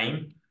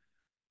time.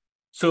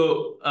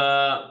 So,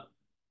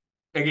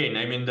 again,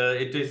 I mean,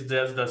 it is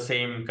just the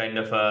same kind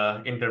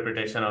of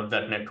interpretation of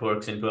that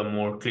networks into a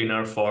more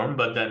cleaner form.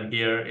 But then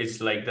here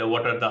it's like the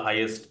what are the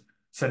highest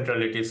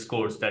centrality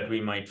scores that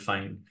we might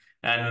find.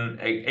 And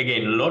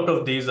again, a lot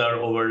of these are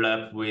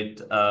overlap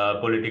with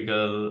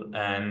political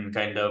and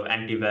kind of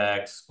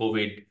anti-vax,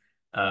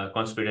 COVID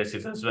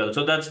conspiracies as well.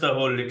 So that's the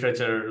whole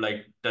literature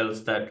like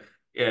tells that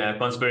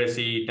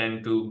conspiracy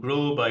tend to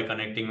grow by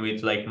connecting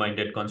with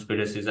like-minded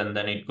conspiracies, and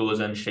then it goes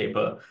and shape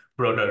a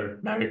broader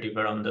narrative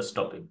around this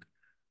topic.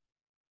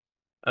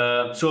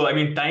 So I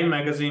mean, Time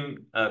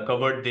magazine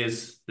covered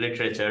this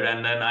literature,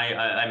 and then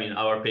I mean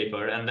our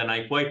paper, and then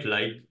I quite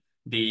like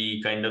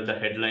the kind of the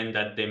headline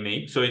that they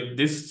make. So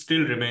this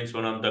still remains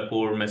one of the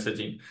core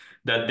messaging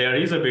that there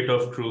is a bit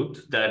of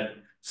truth that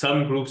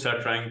some groups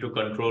are trying to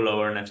control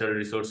our natural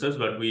resources,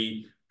 but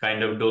we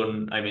kind of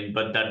don't. I mean,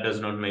 but that does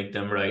not make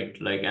them right.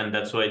 Like, and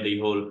that's why the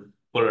whole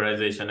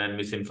polarization and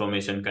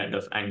misinformation kind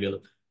of angle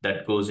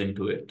that goes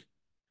into it.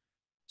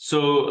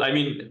 So I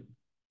mean,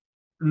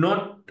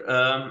 not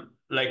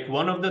like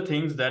one of the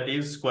things that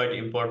is quite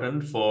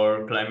important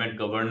for climate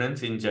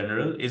governance in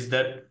general is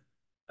that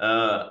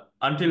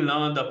until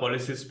now the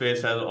policy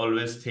space has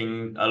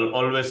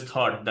always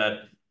thought that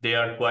they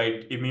are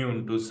quite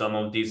immune to some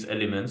of these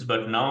elements,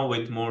 but now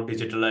with more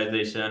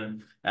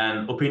digitalization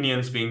and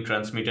opinions being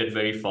transmitted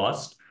very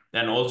fast,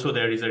 and also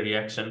there is a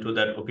reaction to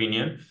that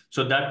opinion,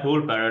 so that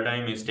whole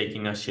paradigm is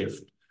taking a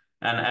shift.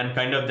 And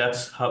kind of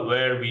that's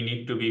where we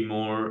need to be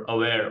more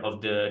aware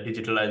of the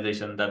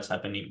digitalization that's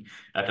happening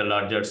at a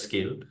larger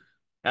scale.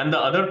 And the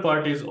other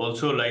part is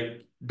also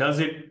like, does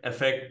it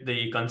affect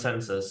the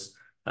consensus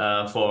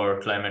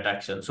for climate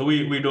action? So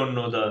we don't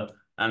know the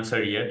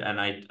answer yet, and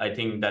I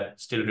think that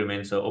still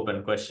remains an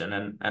open question,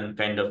 and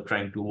kind of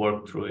trying to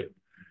work through it.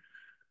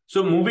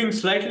 So moving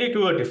slightly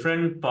to a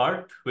different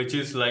part, which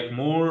is like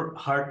more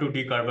hard to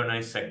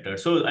decarbonize sector.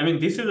 So I mean,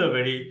 this is a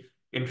very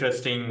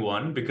interesting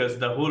one because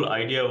the whole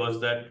idea was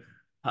that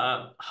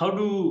how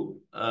do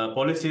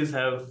policies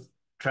have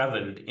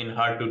traveled in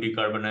hard to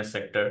decarbonize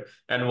sector,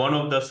 and one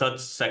of the such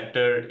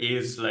sector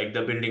is like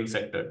the building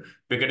sector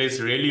because it's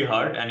really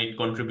hard and it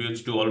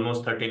contributes to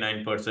almost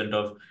 39%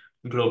 of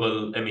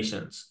global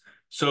emissions.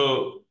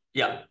 So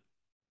yeah,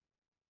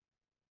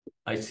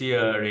 I see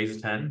a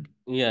raised hand.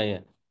 Yeah, yeah.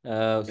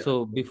 Yeah.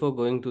 So before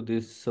going to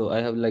this, so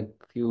I have like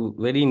few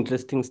very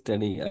interesting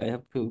study. I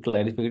have few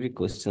clarificatory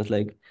questions.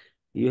 Like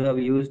you have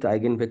used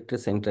eigenvector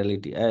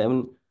centrality. I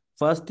mean,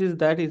 first is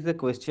that is the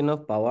question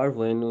of power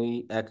when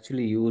we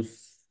actually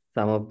use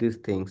some of these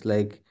things.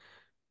 Like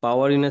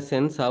power in a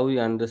sense how we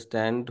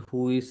understand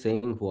who is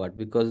saying what,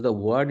 because the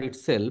word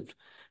itself,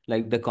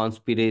 like the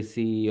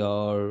conspiracy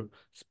or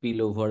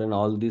spillover and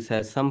all this,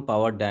 has some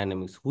power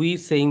dynamics. Who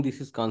is saying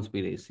this is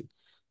conspiracy?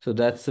 So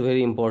that's a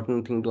very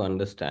important thing to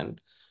understand.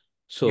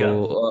 Yeah.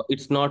 So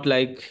it's not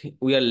like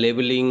we are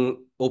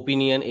labeling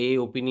opinion A,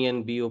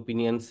 opinion B,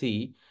 opinion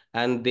C,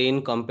 and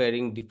then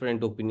comparing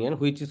different opinion,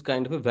 which is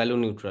kind of a value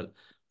neutral.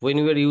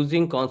 When we are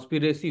using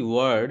conspiracy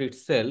word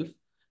itself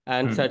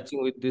and Hmm.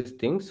 searching with these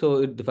things,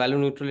 so the value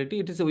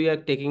neutrality, it is we are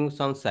taking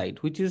some side,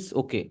 which is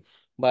okay.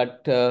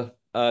 But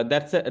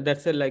that's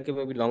a like a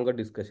maybe longer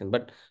discussion.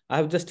 But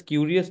I'm just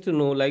curious to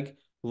know like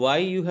why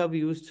you have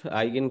used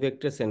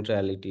eigenvector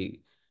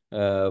centrality.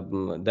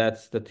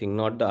 That's the thing,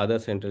 not the other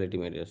centrality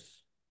measures.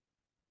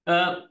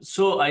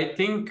 So I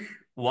think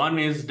one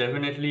is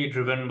definitely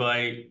driven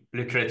by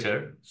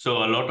literature.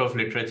 So a lot of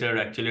literature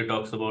actually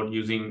talks about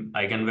using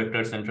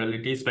eigenvector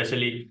centrality,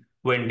 especially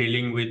when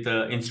dealing with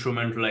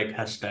instrument like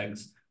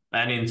hashtags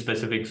and in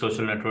specific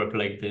social network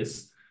like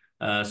this.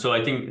 So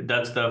I think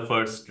that's the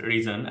first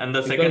reason. And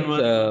the second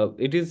Because was,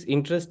 it is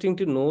interesting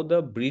to know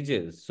the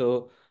bridges.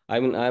 So, I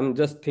mean, I'm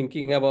just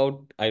thinking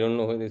about, I don't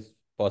know whether it's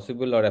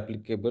possible or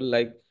applicable,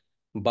 like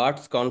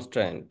Bart's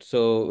constraint.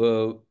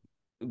 So,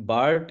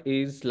 Bart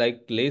is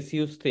like less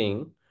used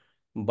thing,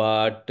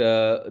 but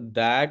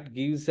that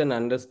gives an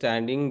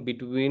understanding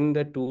between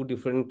the two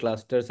different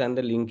clusters and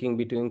the linking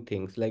between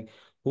things. Like,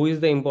 who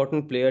is the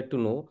important player to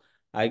know?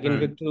 hmm,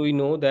 Eigenvector, we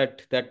know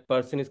that that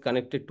person is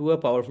connected to a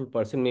powerful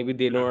person. Maybe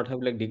they do not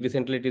have like degree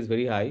centrality is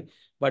very high,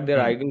 but their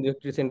hmm.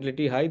 identity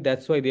centrality high.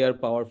 That's why they are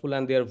powerful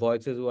and their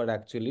voices were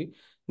actually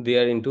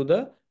there into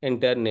the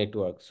entire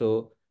network.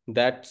 So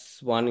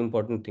that's one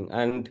important thing.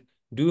 And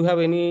do you have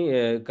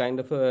any kind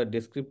of a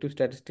descriptive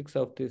statistics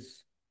of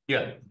this?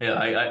 Yeah.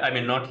 I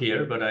mean, not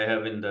here, but I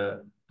have in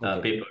the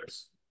Okay.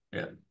 papers.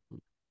 Yeah.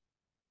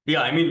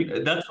 Yeah, I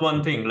mean, that's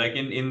one thing. Like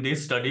in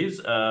these studies,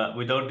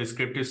 without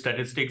descriptive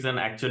statistics and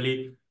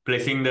actually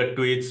placing the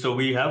tweets, so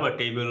we have a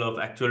table of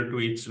actual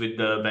tweets with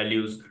the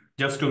values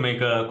just to make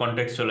a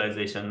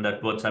contextualization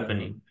that what's Mhm.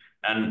 happening.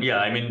 And yeah,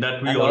 I mean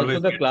that we And also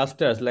always the get.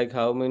 clusters, like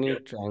how many Yeah.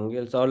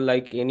 triangles or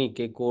like any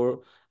K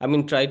core. I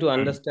mean, try to Mm.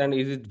 understand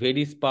is it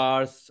very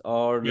sparse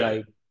or Yeah,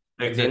 like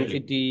the exactly.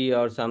 density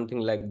or something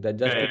like that,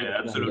 just to get an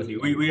Absolutely.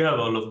 We understanding. we have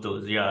all of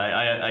those. Yeah,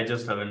 I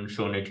just haven't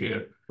shown it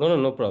here. No, no,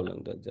 no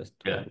problem. That's just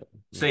Yeah. fine.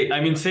 Say,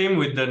 I mean, same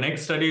with the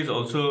next study is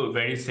also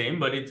very same,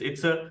 but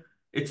it's a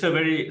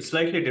very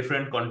slightly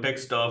different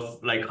context of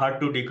like hard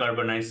to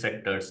decarbonize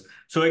sectors.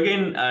 So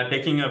again,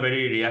 taking a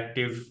very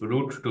reactive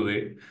route to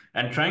it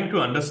and trying to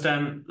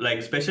understand, like,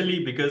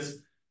 especially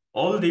because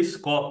all these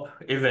COP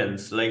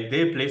events, like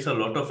they place a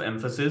lot of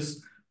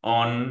emphasis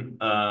on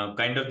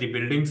kind of the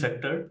building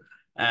sector.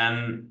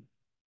 And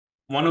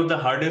one of the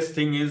hardest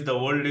thing is the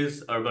world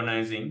is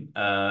urbanizing,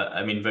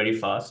 I mean, very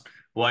fast.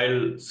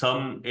 While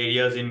some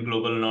areas in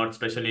global north,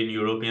 especially in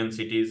European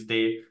cities,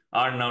 they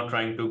are now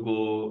trying to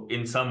go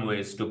in some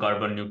ways to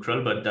carbon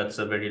neutral, but that's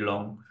a very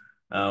long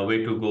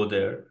way to go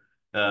there.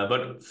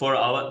 But for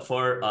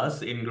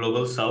us in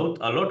global south,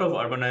 a lot of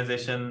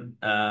urbanization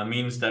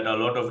means that a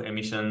lot of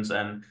emissions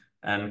and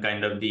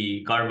kind of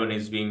the carbon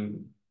is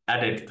being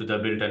added to the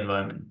built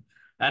environment.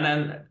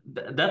 And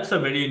that's a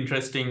very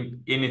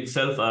interesting in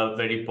itself, a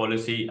very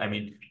policy, I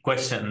mean,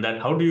 question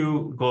that how do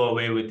you go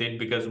away with it?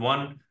 Because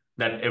one,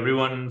 that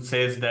everyone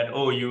says that,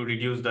 oh, you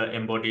reduce the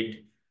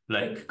embodied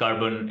like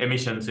carbon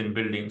emissions in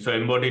buildings. So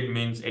embodied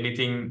means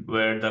anything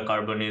where the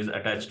carbon is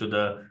attached to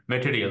the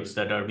materials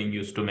that are being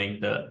used to make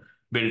the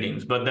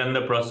buildings. But then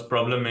the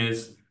problem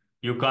is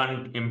you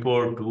can't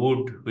import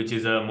wood, which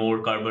is a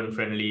more carbon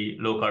friendly,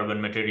 low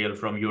carbon material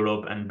from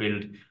Europe and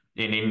build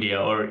in India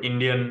or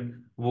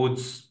Indian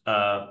woods.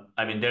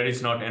 I mean, there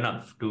is not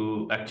enough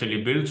to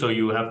actually build, so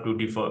you have to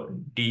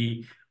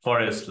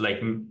deforest.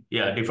 Like,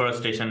 yeah,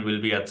 deforestation will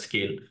be at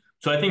scale.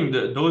 So I think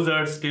those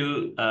are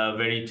still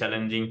very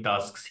challenging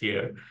tasks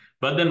here.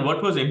 But then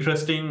what was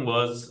interesting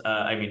was,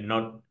 I mean,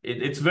 not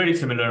it's very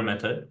similar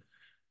method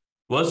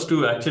was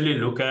to actually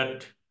look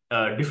at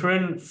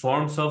different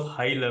forms of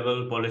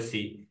high-level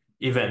policy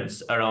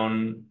events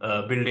around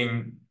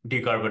building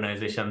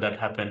decarbonization that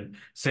happened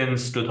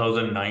since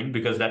 2009,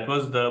 because that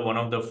was the one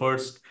of the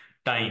first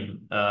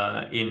time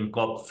in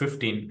COP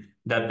 15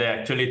 that they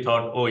actually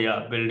thought, oh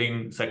yeah,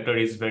 building sector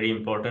is very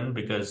important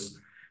because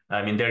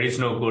I mean there is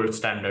no gold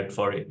standard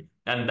for it.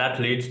 And that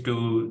leads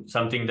to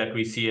something that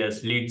we see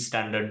as lead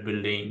standard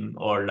building,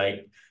 or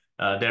like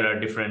there are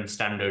different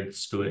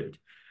standards to it.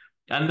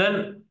 And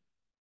then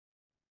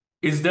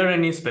is there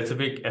any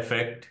specific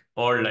effect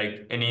or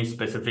like any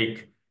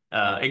specific,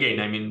 again,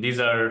 I mean, these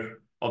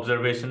are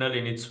observational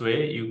in its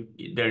way.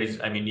 There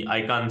is, I mean,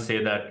 I can't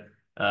say that,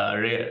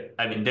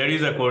 I mean, there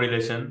is a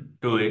correlation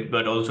to it,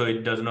 but also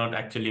it does not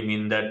actually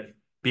mean that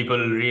people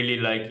really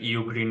like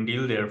EU Green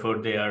Deal, therefore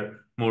they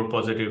are more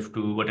positive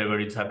to whatever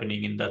is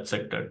happening in that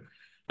sector.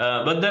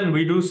 But then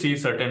we do see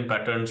certain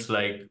patterns,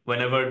 like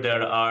whenever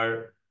there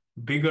are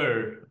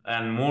bigger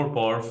and more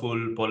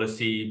powerful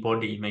policy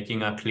body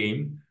making a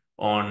claim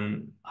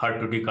on hard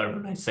to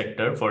decarbonize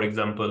sector. For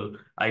example,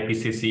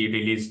 IPCC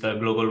released the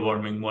global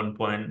warming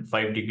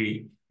 1.5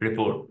 degree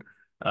report.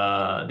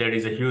 There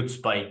is a huge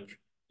spike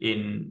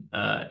in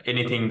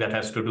anything that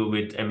has to do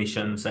with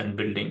emissions and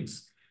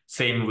buildings.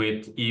 Same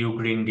with EU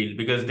Green Deal,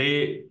 because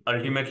they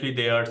ultimately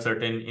they are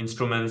certain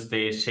instruments,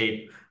 they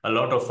shape a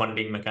lot of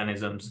funding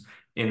mechanisms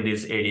in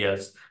these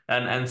areas.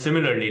 And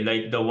similarly,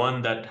 like the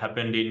one that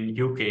happened in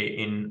UK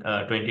in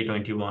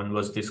 2021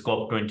 was this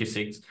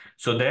COP26.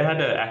 So they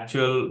had an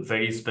actual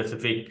very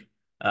specific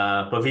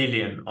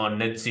pavilion on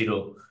net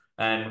zero.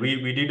 And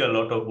we did a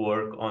lot of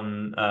work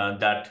on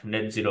that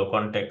net zero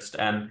context.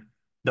 And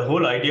the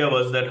whole idea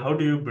was that how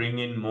do you bring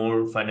in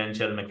more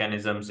financial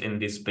mechanisms in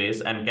this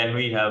space? And can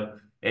we have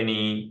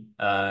any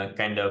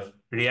kind of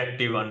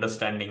reactive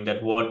understanding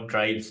that what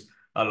drives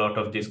a lot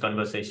of this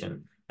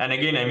conversation? And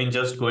again, I mean,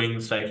 just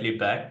going slightly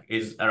back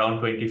is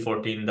around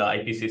 2014, the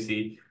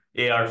IPCC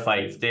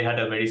AR5, they had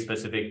a very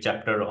specific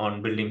chapter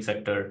on building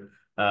sector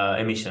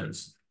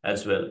emissions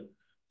as well.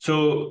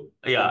 So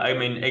yeah, I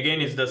mean, again,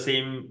 it's the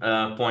same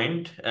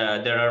point.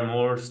 There are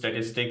more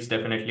statistics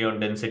definitely on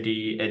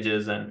density,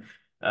 edges, and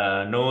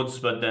nodes,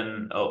 but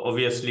then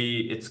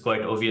obviously it's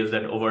quite obvious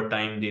that over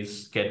time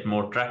these get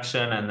more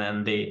traction and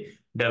then they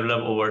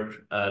develop over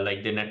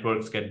like the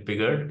networks get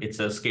bigger. It's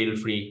a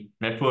scale-free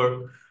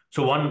network.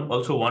 So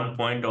one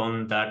point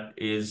on that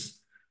is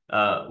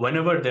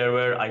whenever there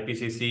were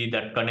IPCC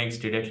that connects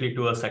directly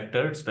to a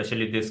sector,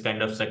 especially this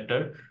kind of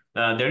sector,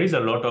 there is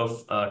a lot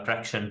of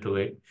traction to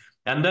it.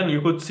 And then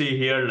you could see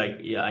here, like,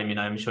 yeah, I mean,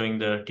 I'm showing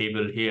the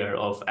table here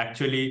of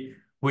actually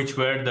which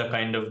were the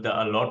kind of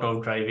a lot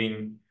of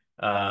driving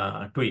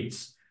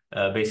tweets,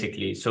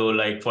 basically. So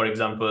like, for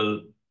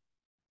example,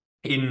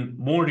 in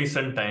more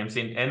recent times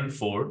in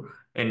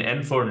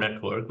N4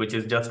 network, which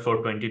is just for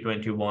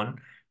 2021,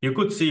 you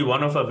could see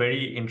one of a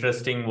very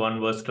interesting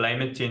one was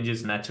climate change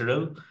is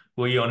natural.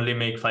 We only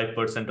make 5%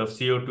 of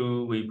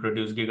CO2. We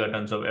produce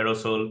gigatons of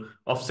aerosol,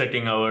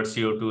 offsetting our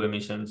CO2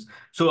 emissions.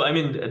 So, I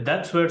mean,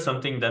 that's where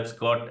something that's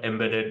got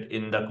embedded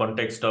in the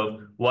context of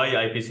why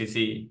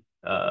IPCC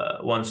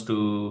wants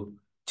to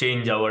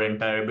change our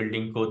entire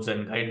building codes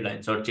and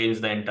guidelines, or change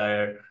the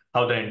entire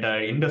how the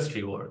entire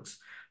industry works.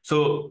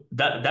 So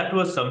that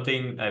was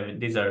something, I mean,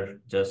 these are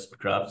just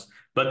graphs,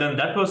 but then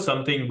that was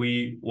something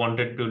we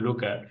wanted to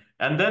look at.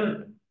 And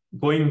then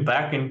going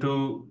back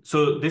into,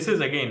 so this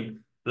is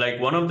again, like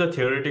one of the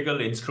theoretical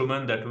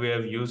instrument that we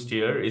have used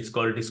here, it's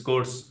called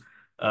discourse.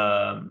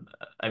 Um,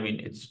 I mean,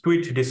 it's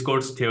tweet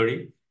discourse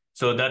theory.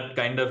 So that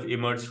kind of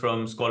emerged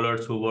from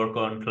scholars who work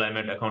on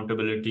climate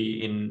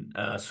accountability in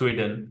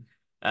Sweden.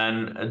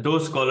 And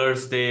those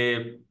scholars,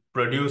 they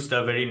produced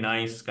a very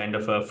nice kind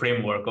of a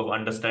framework of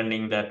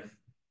understanding that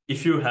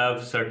if you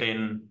have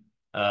certain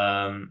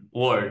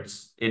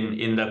words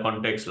in the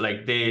context,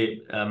 like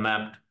they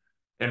mapped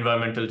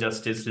environmental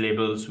justice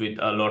labels with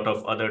a lot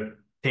of other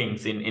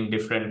things in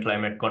different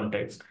climate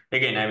contexts.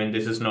 Again, I mean,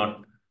 this is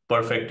not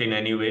perfect in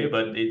any way,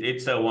 but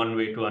it's a one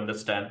way to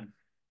understand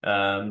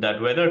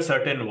that whether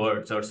certain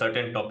words or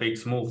certain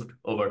topics moved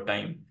over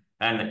time.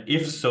 And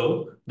if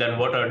so, then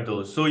what are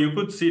those? So you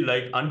could see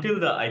like until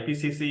the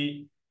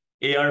IPCC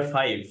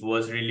AR5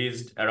 was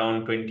released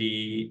around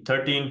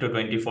 2013 to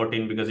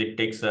 2014, because it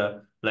takes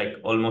like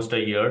almost a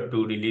year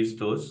to release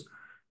those.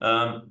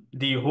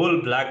 The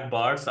whole black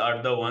bars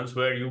are the ones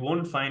where you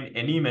won't find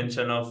any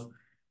mention of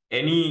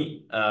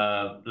any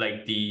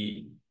like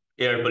the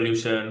air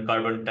pollution,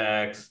 carbon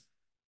tax,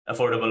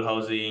 affordable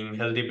housing,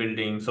 healthy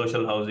building,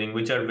 social housing,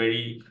 which are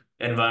very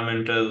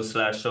environmental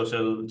slash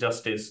social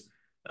justice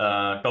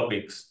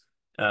topics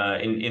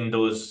in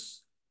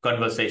those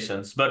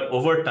conversations. But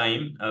over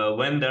time,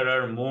 when there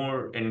are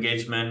more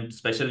engagement,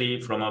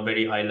 especially from a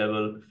very high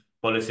level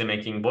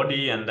policymaking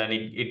body, and then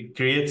it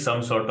creates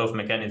some sort of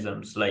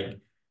mechanisms like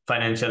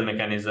financial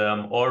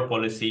mechanism or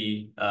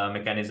policy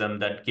mechanism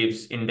that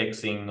gives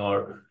indexing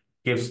or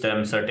gives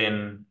them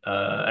certain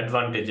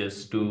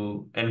advantages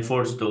to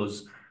enforce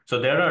those. So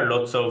there are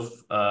lots of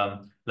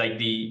like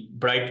the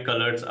bright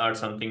colors are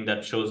something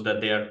that shows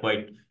that they are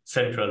quite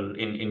central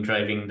in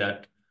driving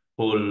that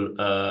whole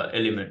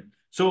element.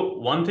 So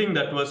one thing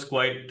that was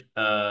quite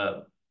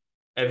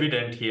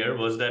evident here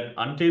was that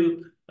until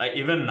like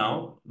even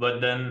now,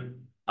 but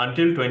then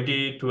until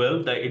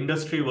 2012, the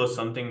industry was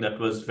something that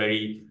was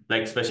very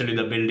like, especially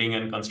the building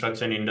and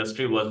construction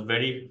industry was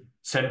very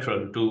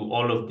central to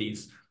all of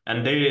these.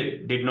 And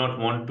they did not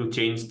want to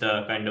change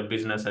the kind of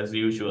business as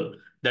usual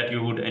that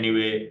you would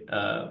anyway.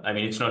 I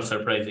mean, it's not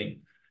surprising.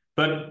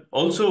 But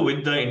also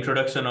with the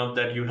introduction of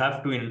that, you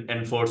have to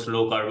enforce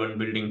low carbon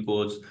building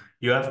codes.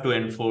 You have to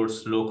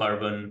enforce low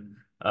carbon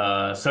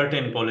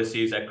certain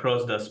policies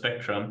across the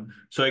spectrum.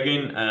 So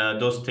again,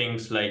 those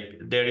things like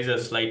there is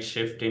a slight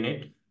shift in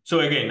it. So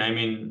again, I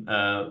mean,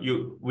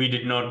 we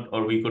did not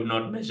or we could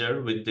not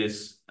measure with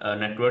this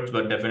networks,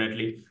 but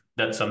definitely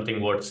that's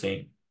something worth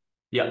saying.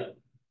 Yeah.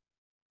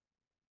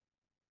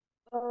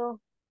 Uh,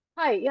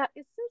 Hi, yeah,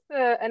 is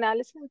this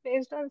analysis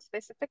based on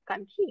specific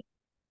country?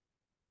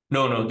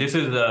 No, no, this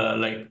is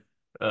like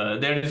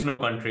there is no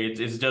country.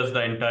 It's just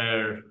the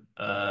entire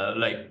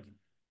like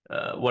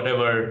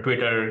whatever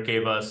Twitter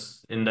gave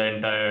us in the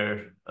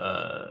entire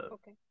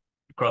Okay,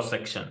 cross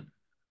section.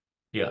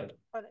 Yeah.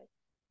 all right.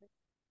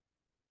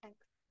 Thanks.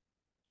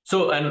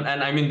 So,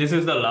 and I mean, this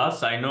is the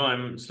last. I know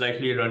I'm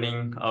slightly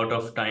running out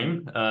of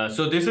time.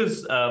 So this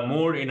is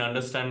more in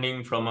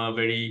understanding from a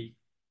very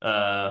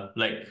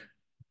like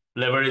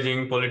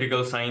leveraging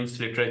political science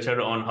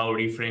literature on how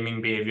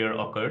reframing behavior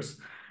occurs,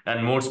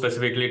 and more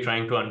specifically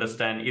trying to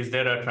understand, is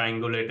there a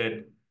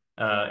triangulated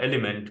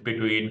element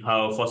between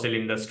how fossil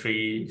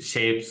industry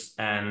shapes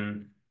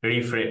and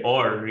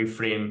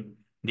reframe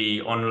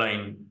the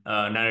online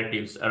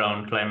narratives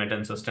around climate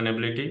and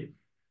sustainability?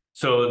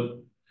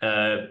 So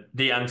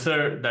the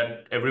answer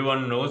that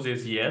everyone knows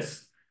is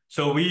yes.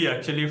 So we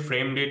actually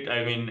framed it.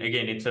 I mean,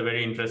 again, it's a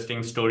very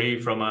interesting story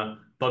from a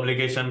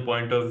publication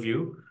point of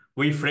view.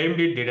 We framed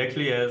it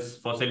directly as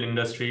fossil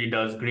industry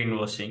does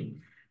greenwashing.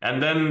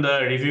 And then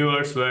the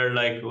reviewers were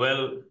like,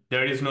 well,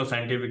 there is no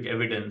scientific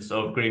evidence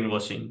of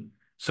greenwashing.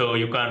 So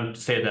you can't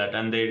say that.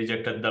 And they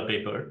rejected the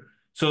paper.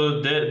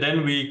 So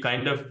then we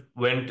kind of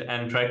went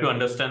and tried to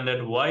understand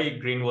that why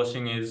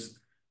greenwashing is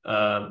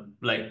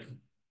like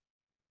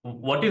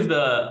what is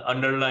the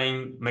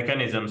underlying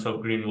mechanisms of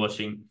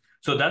greenwashing.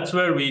 So that's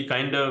where we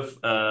kind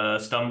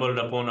of stumbled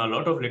upon a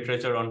lot of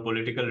literature on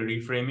political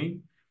reframing.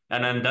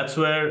 And then that's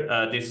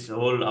where this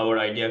whole our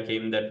idea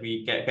came that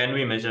can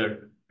we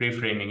measure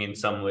reframing in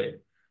some way.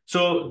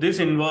 So this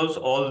involves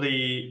all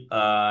the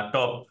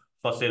top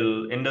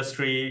fossil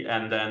industry.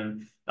 And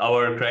then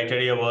our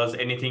criteria was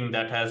anything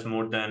that has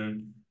more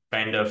than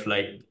kind of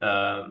like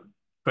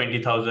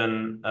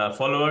 20,000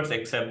 followers,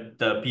 except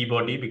the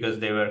Peabody, because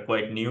they were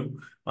quite new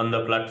on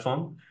the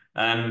platform.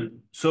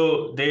 And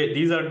so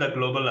these are the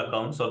global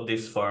accounts of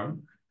this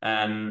firm.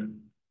 And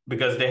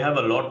because they have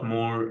a lot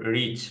more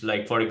reach,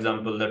 like for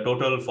example, the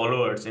total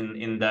followers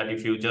in that,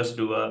 if you just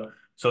do a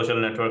social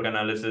network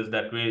analysis,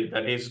 that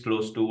is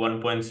close to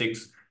 1.6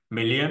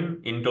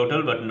 million in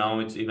total, but now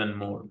it's even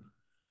more.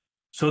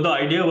 So the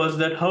idea was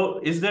that how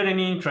is there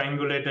any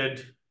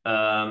triangulated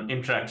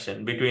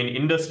interaction between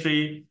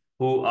industry,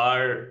 who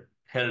are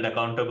held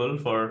accountable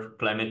for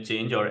climate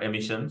change or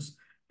emissions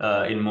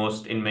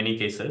in many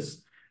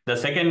cases. The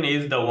second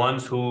is the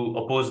ones who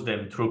oppose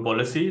them through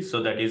policy.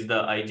 So that is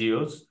the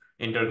IGOs,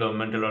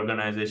 intergovernmental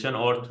organization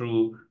or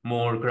through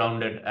more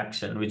grounded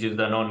action, which is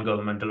the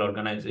non-governmental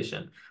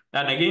organization.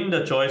 And again,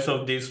 the choice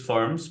of these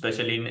firms,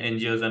 especially in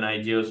NGOs and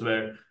IGOs,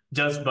 were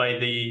just by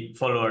the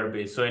follower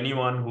base. So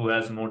anyone who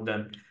has more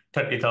than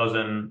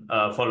 30,000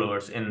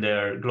 followers in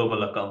their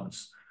global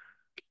accounts.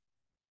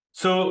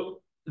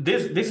 So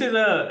this is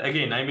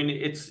again, I mean,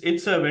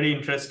 it's a very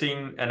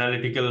interesting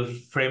analytical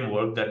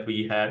framework that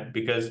we had,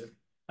 because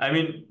I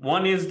mean,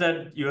 one is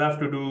that you have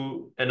to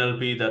do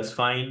NLP, that's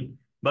fine,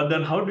 but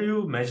then how do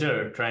you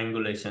measure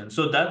triangulation?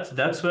 So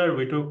that's where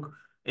we took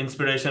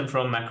inspiration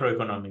from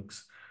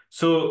macroeconomics.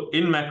 So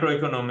in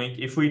macroeconomic,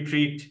 if we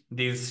treat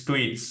these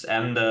tweets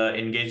and the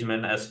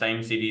engagement as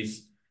time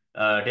series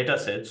data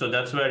set, so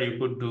that's where you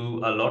could do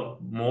a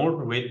lot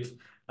more with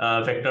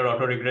vector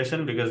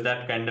autoregression, because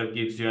that kind of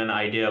gives you an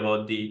idea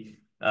about the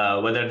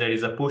whether there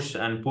is a push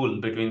and pull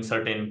between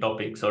certain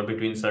topics or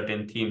between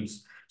certain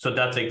themes. So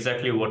that's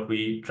exactly what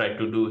we try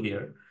to do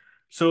here.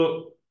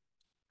 So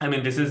I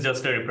mean, this is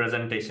just a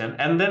representation.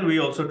 And then we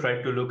also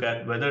try to look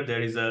at whether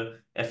there is a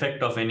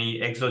effect of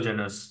any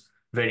exogenous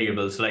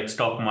variables like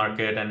stock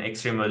market and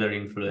extreme weather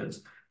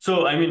influence.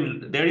 So, I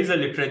mean, there is a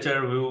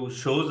literature who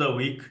shows a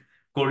weak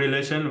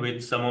correlation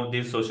with some of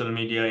these social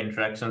media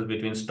interactions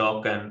between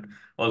stock and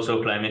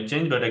also climate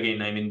change. But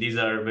again, I mean, these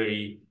are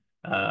very,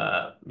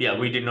 yeah,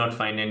 we did not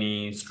find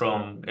any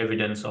strong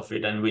evidence of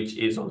it, and which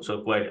is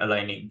also quite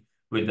aligning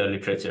with the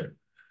literature.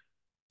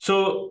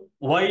 So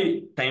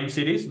why time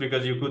series?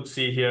 Because you could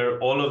see here,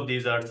 all of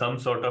these are some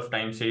sort of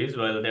time series,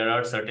 while there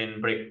are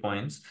certain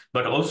breakpoints.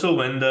 But also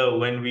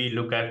when we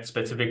look at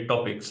specific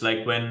topics,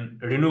 like when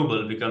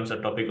renewable becomes a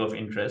topic of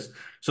interest.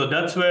 So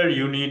that's where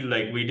you need,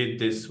 like we did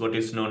this, what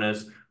is known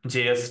as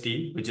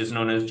JST, which is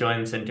known as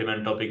Joint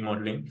Sentiment Topic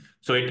Modeling.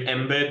 So it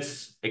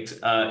embeds,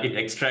 it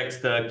extracts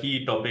the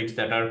key topics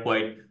that are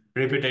quite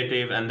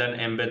repetitive and then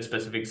embeds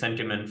specific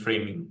sentiment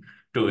framing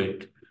to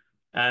it.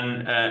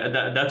 And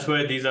that's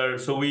where these are.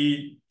 So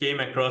we came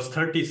across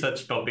 30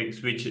 such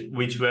topics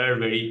which were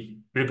very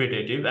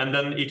repetitive, and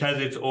then it has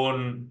its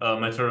own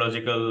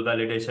methodological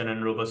validation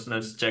and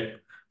robustness check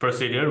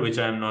procedure, which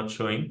I am not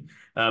showing.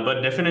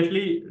 But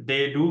definitely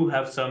they do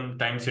have some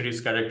time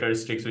series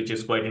characteristics, which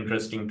is quite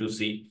interesting to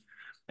see.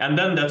 And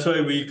then that's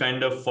why we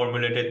kind of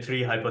formulated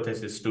 3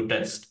 hypotheses to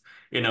test,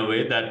 in a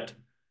way that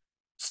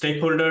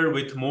stakeholder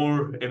with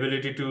more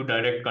ability to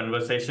direct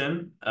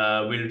conversation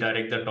will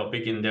direct the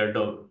topic in their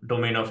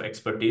domain of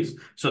expertise.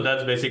 So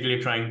that's basically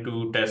trying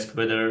to test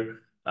whether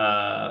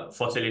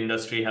fossil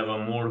industry have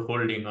a more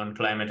holding on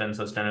climate and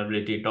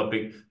sustainability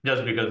topic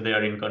just because they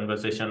are in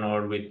conversation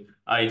or with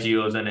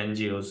IGOs and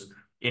NGOs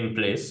in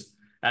place.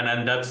 And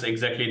then that's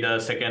exactly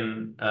the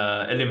second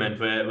element,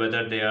 where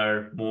whether they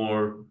are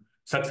more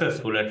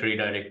successful at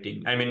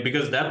redirecting. I mean,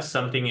 because that's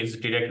something is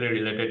directly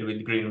related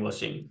with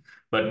greenwashing.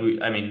 But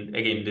I mean,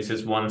 again, this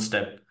is one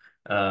step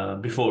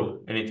before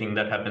anything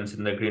that happens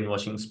in the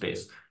greenwashing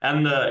space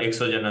and the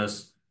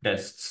exogenous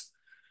tests.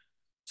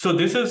 So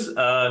this is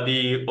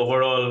the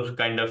overall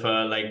kind of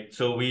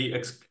so we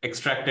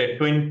extracted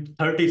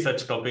 30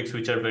 such topics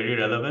which are very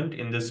relevant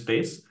in this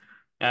space.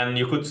 And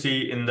you could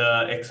see in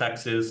the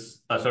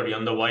x-axis, sorry,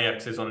 on the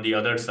y-axis on the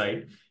other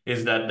side,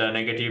 is that the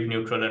negative,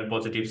 neutral, and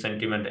positive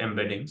sentiment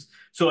embeddings.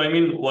 So, I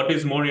mean, what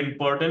is more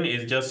important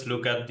is just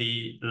look at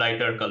the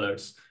lighter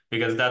colors,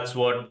 because that's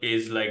what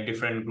is like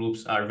different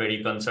groups are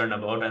very concerned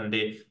about, and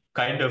they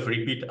kind of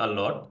repeat a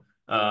lot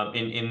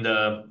in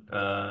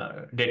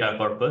the data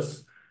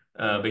corpus,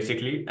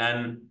 basically.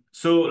 And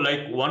so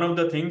like one of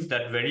the things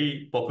that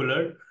very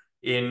popular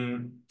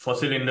in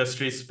fossil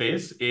industry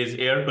space is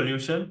air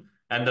pollution,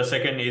 and the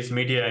second is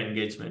media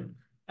engagement.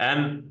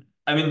 And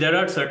I mean, there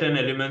are certain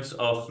elements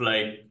of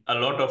like a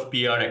lot of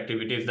PR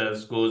activities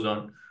that goes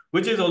on,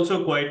 which is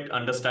also quite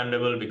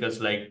understandable,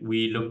 because like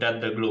we looked at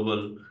the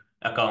global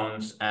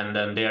accounts and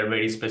then they are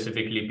very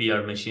specifically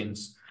PR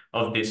machines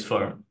of this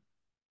firm.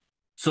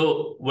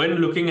 So when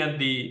looking at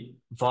the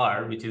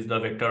VAR, which is the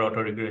vector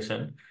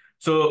autoregression,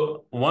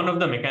 so one of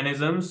the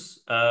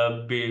mechanisms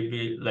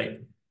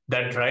like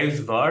that drives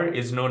VAR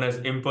is known as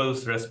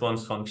impulse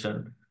response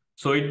function.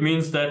 So it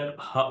means that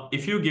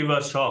if you give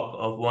a shock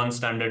of one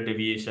standard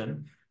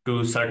deviation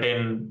to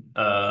certain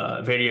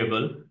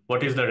variable,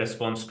 what is the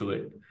response to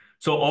it?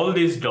 So all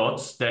these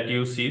dots that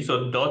you see,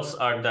 so dots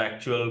are the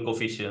actual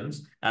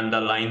coefficients and the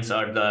lines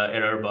are the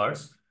error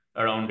bars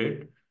around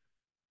it.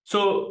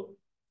 So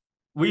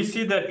we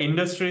see that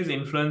industry's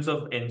influence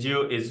of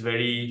NGO is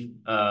very,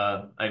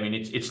 I mean,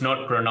 it's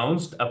not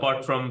pronounced,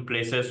 apart from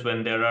places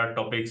when there are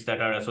topics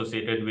that are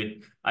associated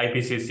with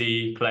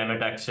IPCC,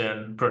 climate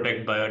action,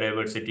 protect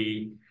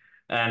biodiversity,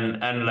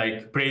 and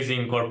like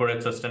praising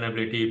corporate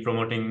sustainability,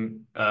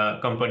 promoting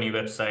company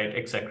website,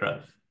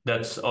 etc.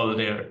 That's all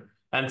there.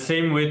 And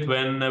same with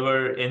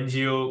whenever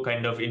NGO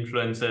kind of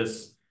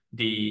influences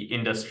the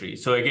industry.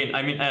 So again,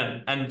 I mean,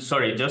 and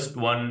sorry, just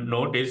one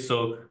note is,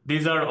 so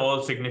these are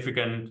all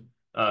significant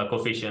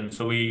coefficient.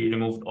 So we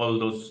removed all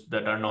those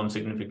that are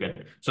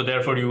non-significant. So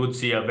therefore, you would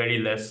see a very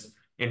less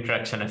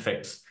interaction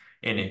effects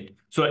in it.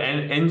 So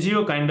an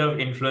NGO kind of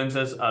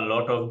influences a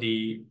lot of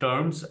the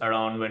terms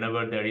around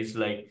whenever there is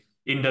like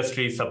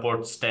industry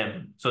support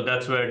STEM. So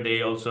that's where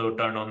they also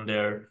turn on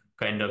their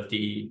kind of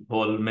the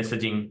whole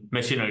messaging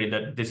machinery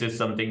that this is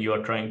something you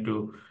are trying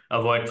to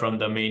avoid from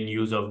the main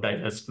use of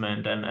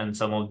divestment and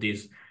some of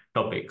these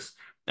topics.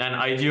 And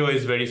IGO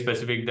is very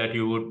specific that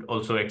you would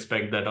also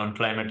expect that on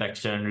climate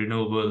action,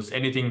 renewables,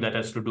 anything that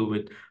has to do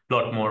with a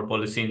lot more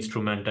policy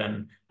instrument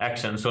and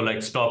action. So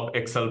like Stop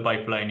Excel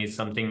pipeline is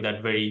something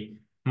that very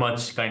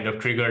much kind of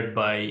triggered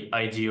by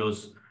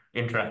IGO's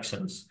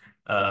interactions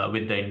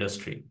with the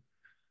industry.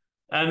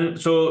 And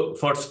so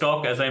for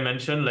stock, as I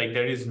mentioned, like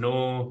there is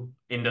no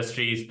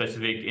industry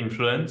specific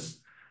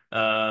influence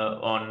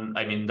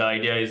I mean, the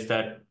idea is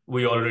that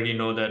we already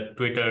know that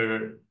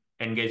Twitter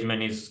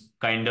engagement is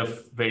kind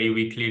of very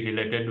weakly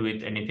related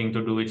with anything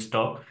to do with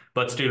stock,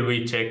 but still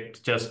we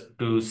checked just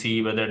to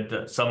see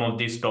whether some of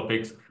these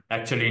topics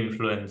actually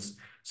influence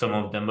some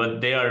of them,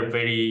 but they are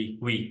very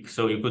weak.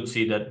 So you could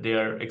see that they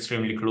are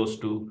extremely close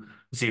to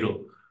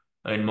zero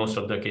in most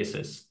of the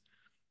cases.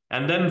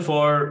 And then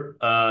for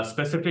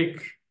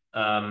specific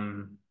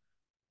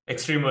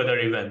extreme weather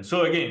events.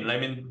 So again, I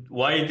mean,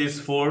 why this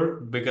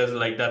four? Because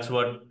like that's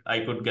what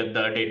I could get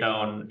the data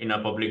on in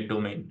a public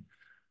domain.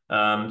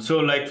 So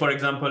like, for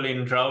example,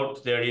 in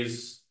drought, there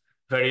is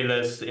very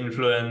less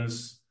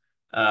influence.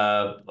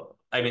 Uh,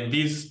 I mean,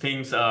 these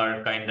things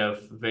are kind of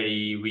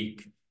very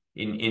weak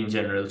in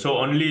general. So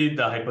only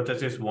the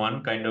hypothesis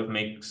one kind of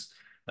makes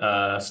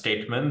a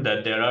statement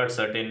that there are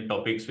certain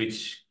topics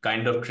which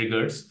kind of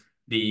triggers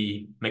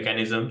the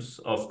mechanisms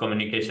of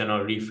communication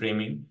or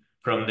reframing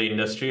from the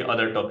industry.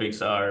 Other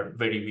topics are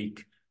very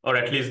weak, or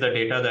at least the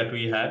data that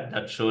we had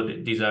that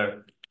showed these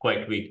are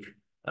quite weak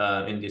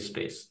in this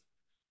space.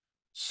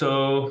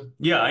 So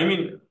yeah, I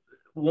mean,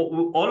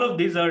 all of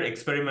these are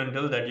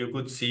experimental that you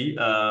could see.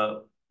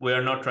 We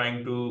are not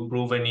trying to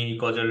prove any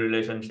causal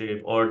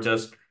relationship or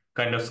just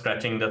kind of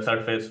scratching the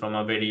surface from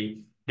a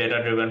very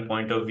data-driven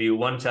point of view.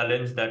 One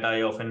challenge that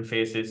I often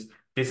face is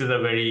this is a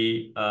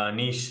very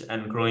niche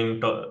and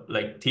growing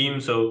like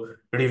theme. So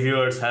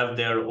reviewers have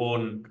their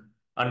own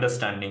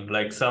understanding.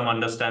 Like some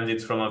understand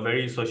it from a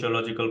very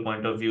sociological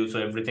point of view.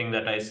 So everything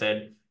that I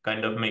said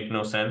kind of make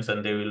no sense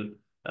and they will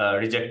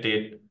reject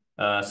it.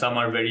 Some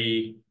are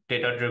very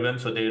data driven,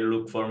 so they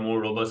look for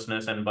more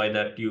robustness, and by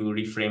that you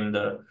reframe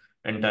the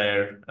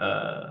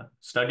entire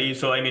study.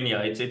 So I mean,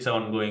 yeah, it's an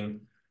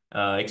ongoing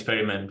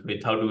experiment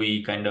with how do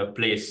we kind of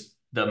place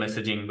the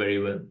messaging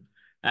very well.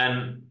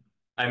 And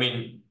I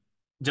mean,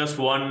 just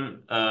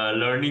one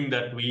learning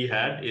that we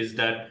had is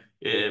that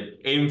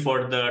aim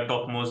for the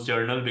topmost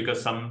journal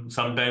because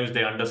sometimes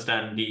they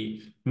understand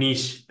the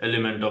niche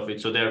element of it.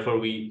 So therefore,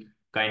 we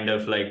kind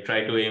of like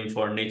try to aim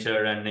for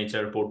nature and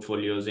nature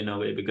portfolios in a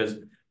way, because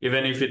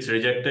even if it's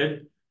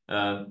rejected,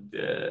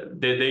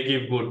 they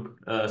give good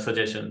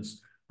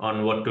suggestions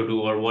on what to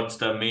do or what's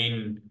the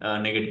main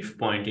negative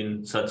point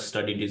in such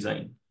study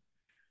design.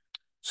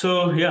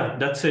 So yeah,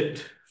 that's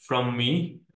it from me.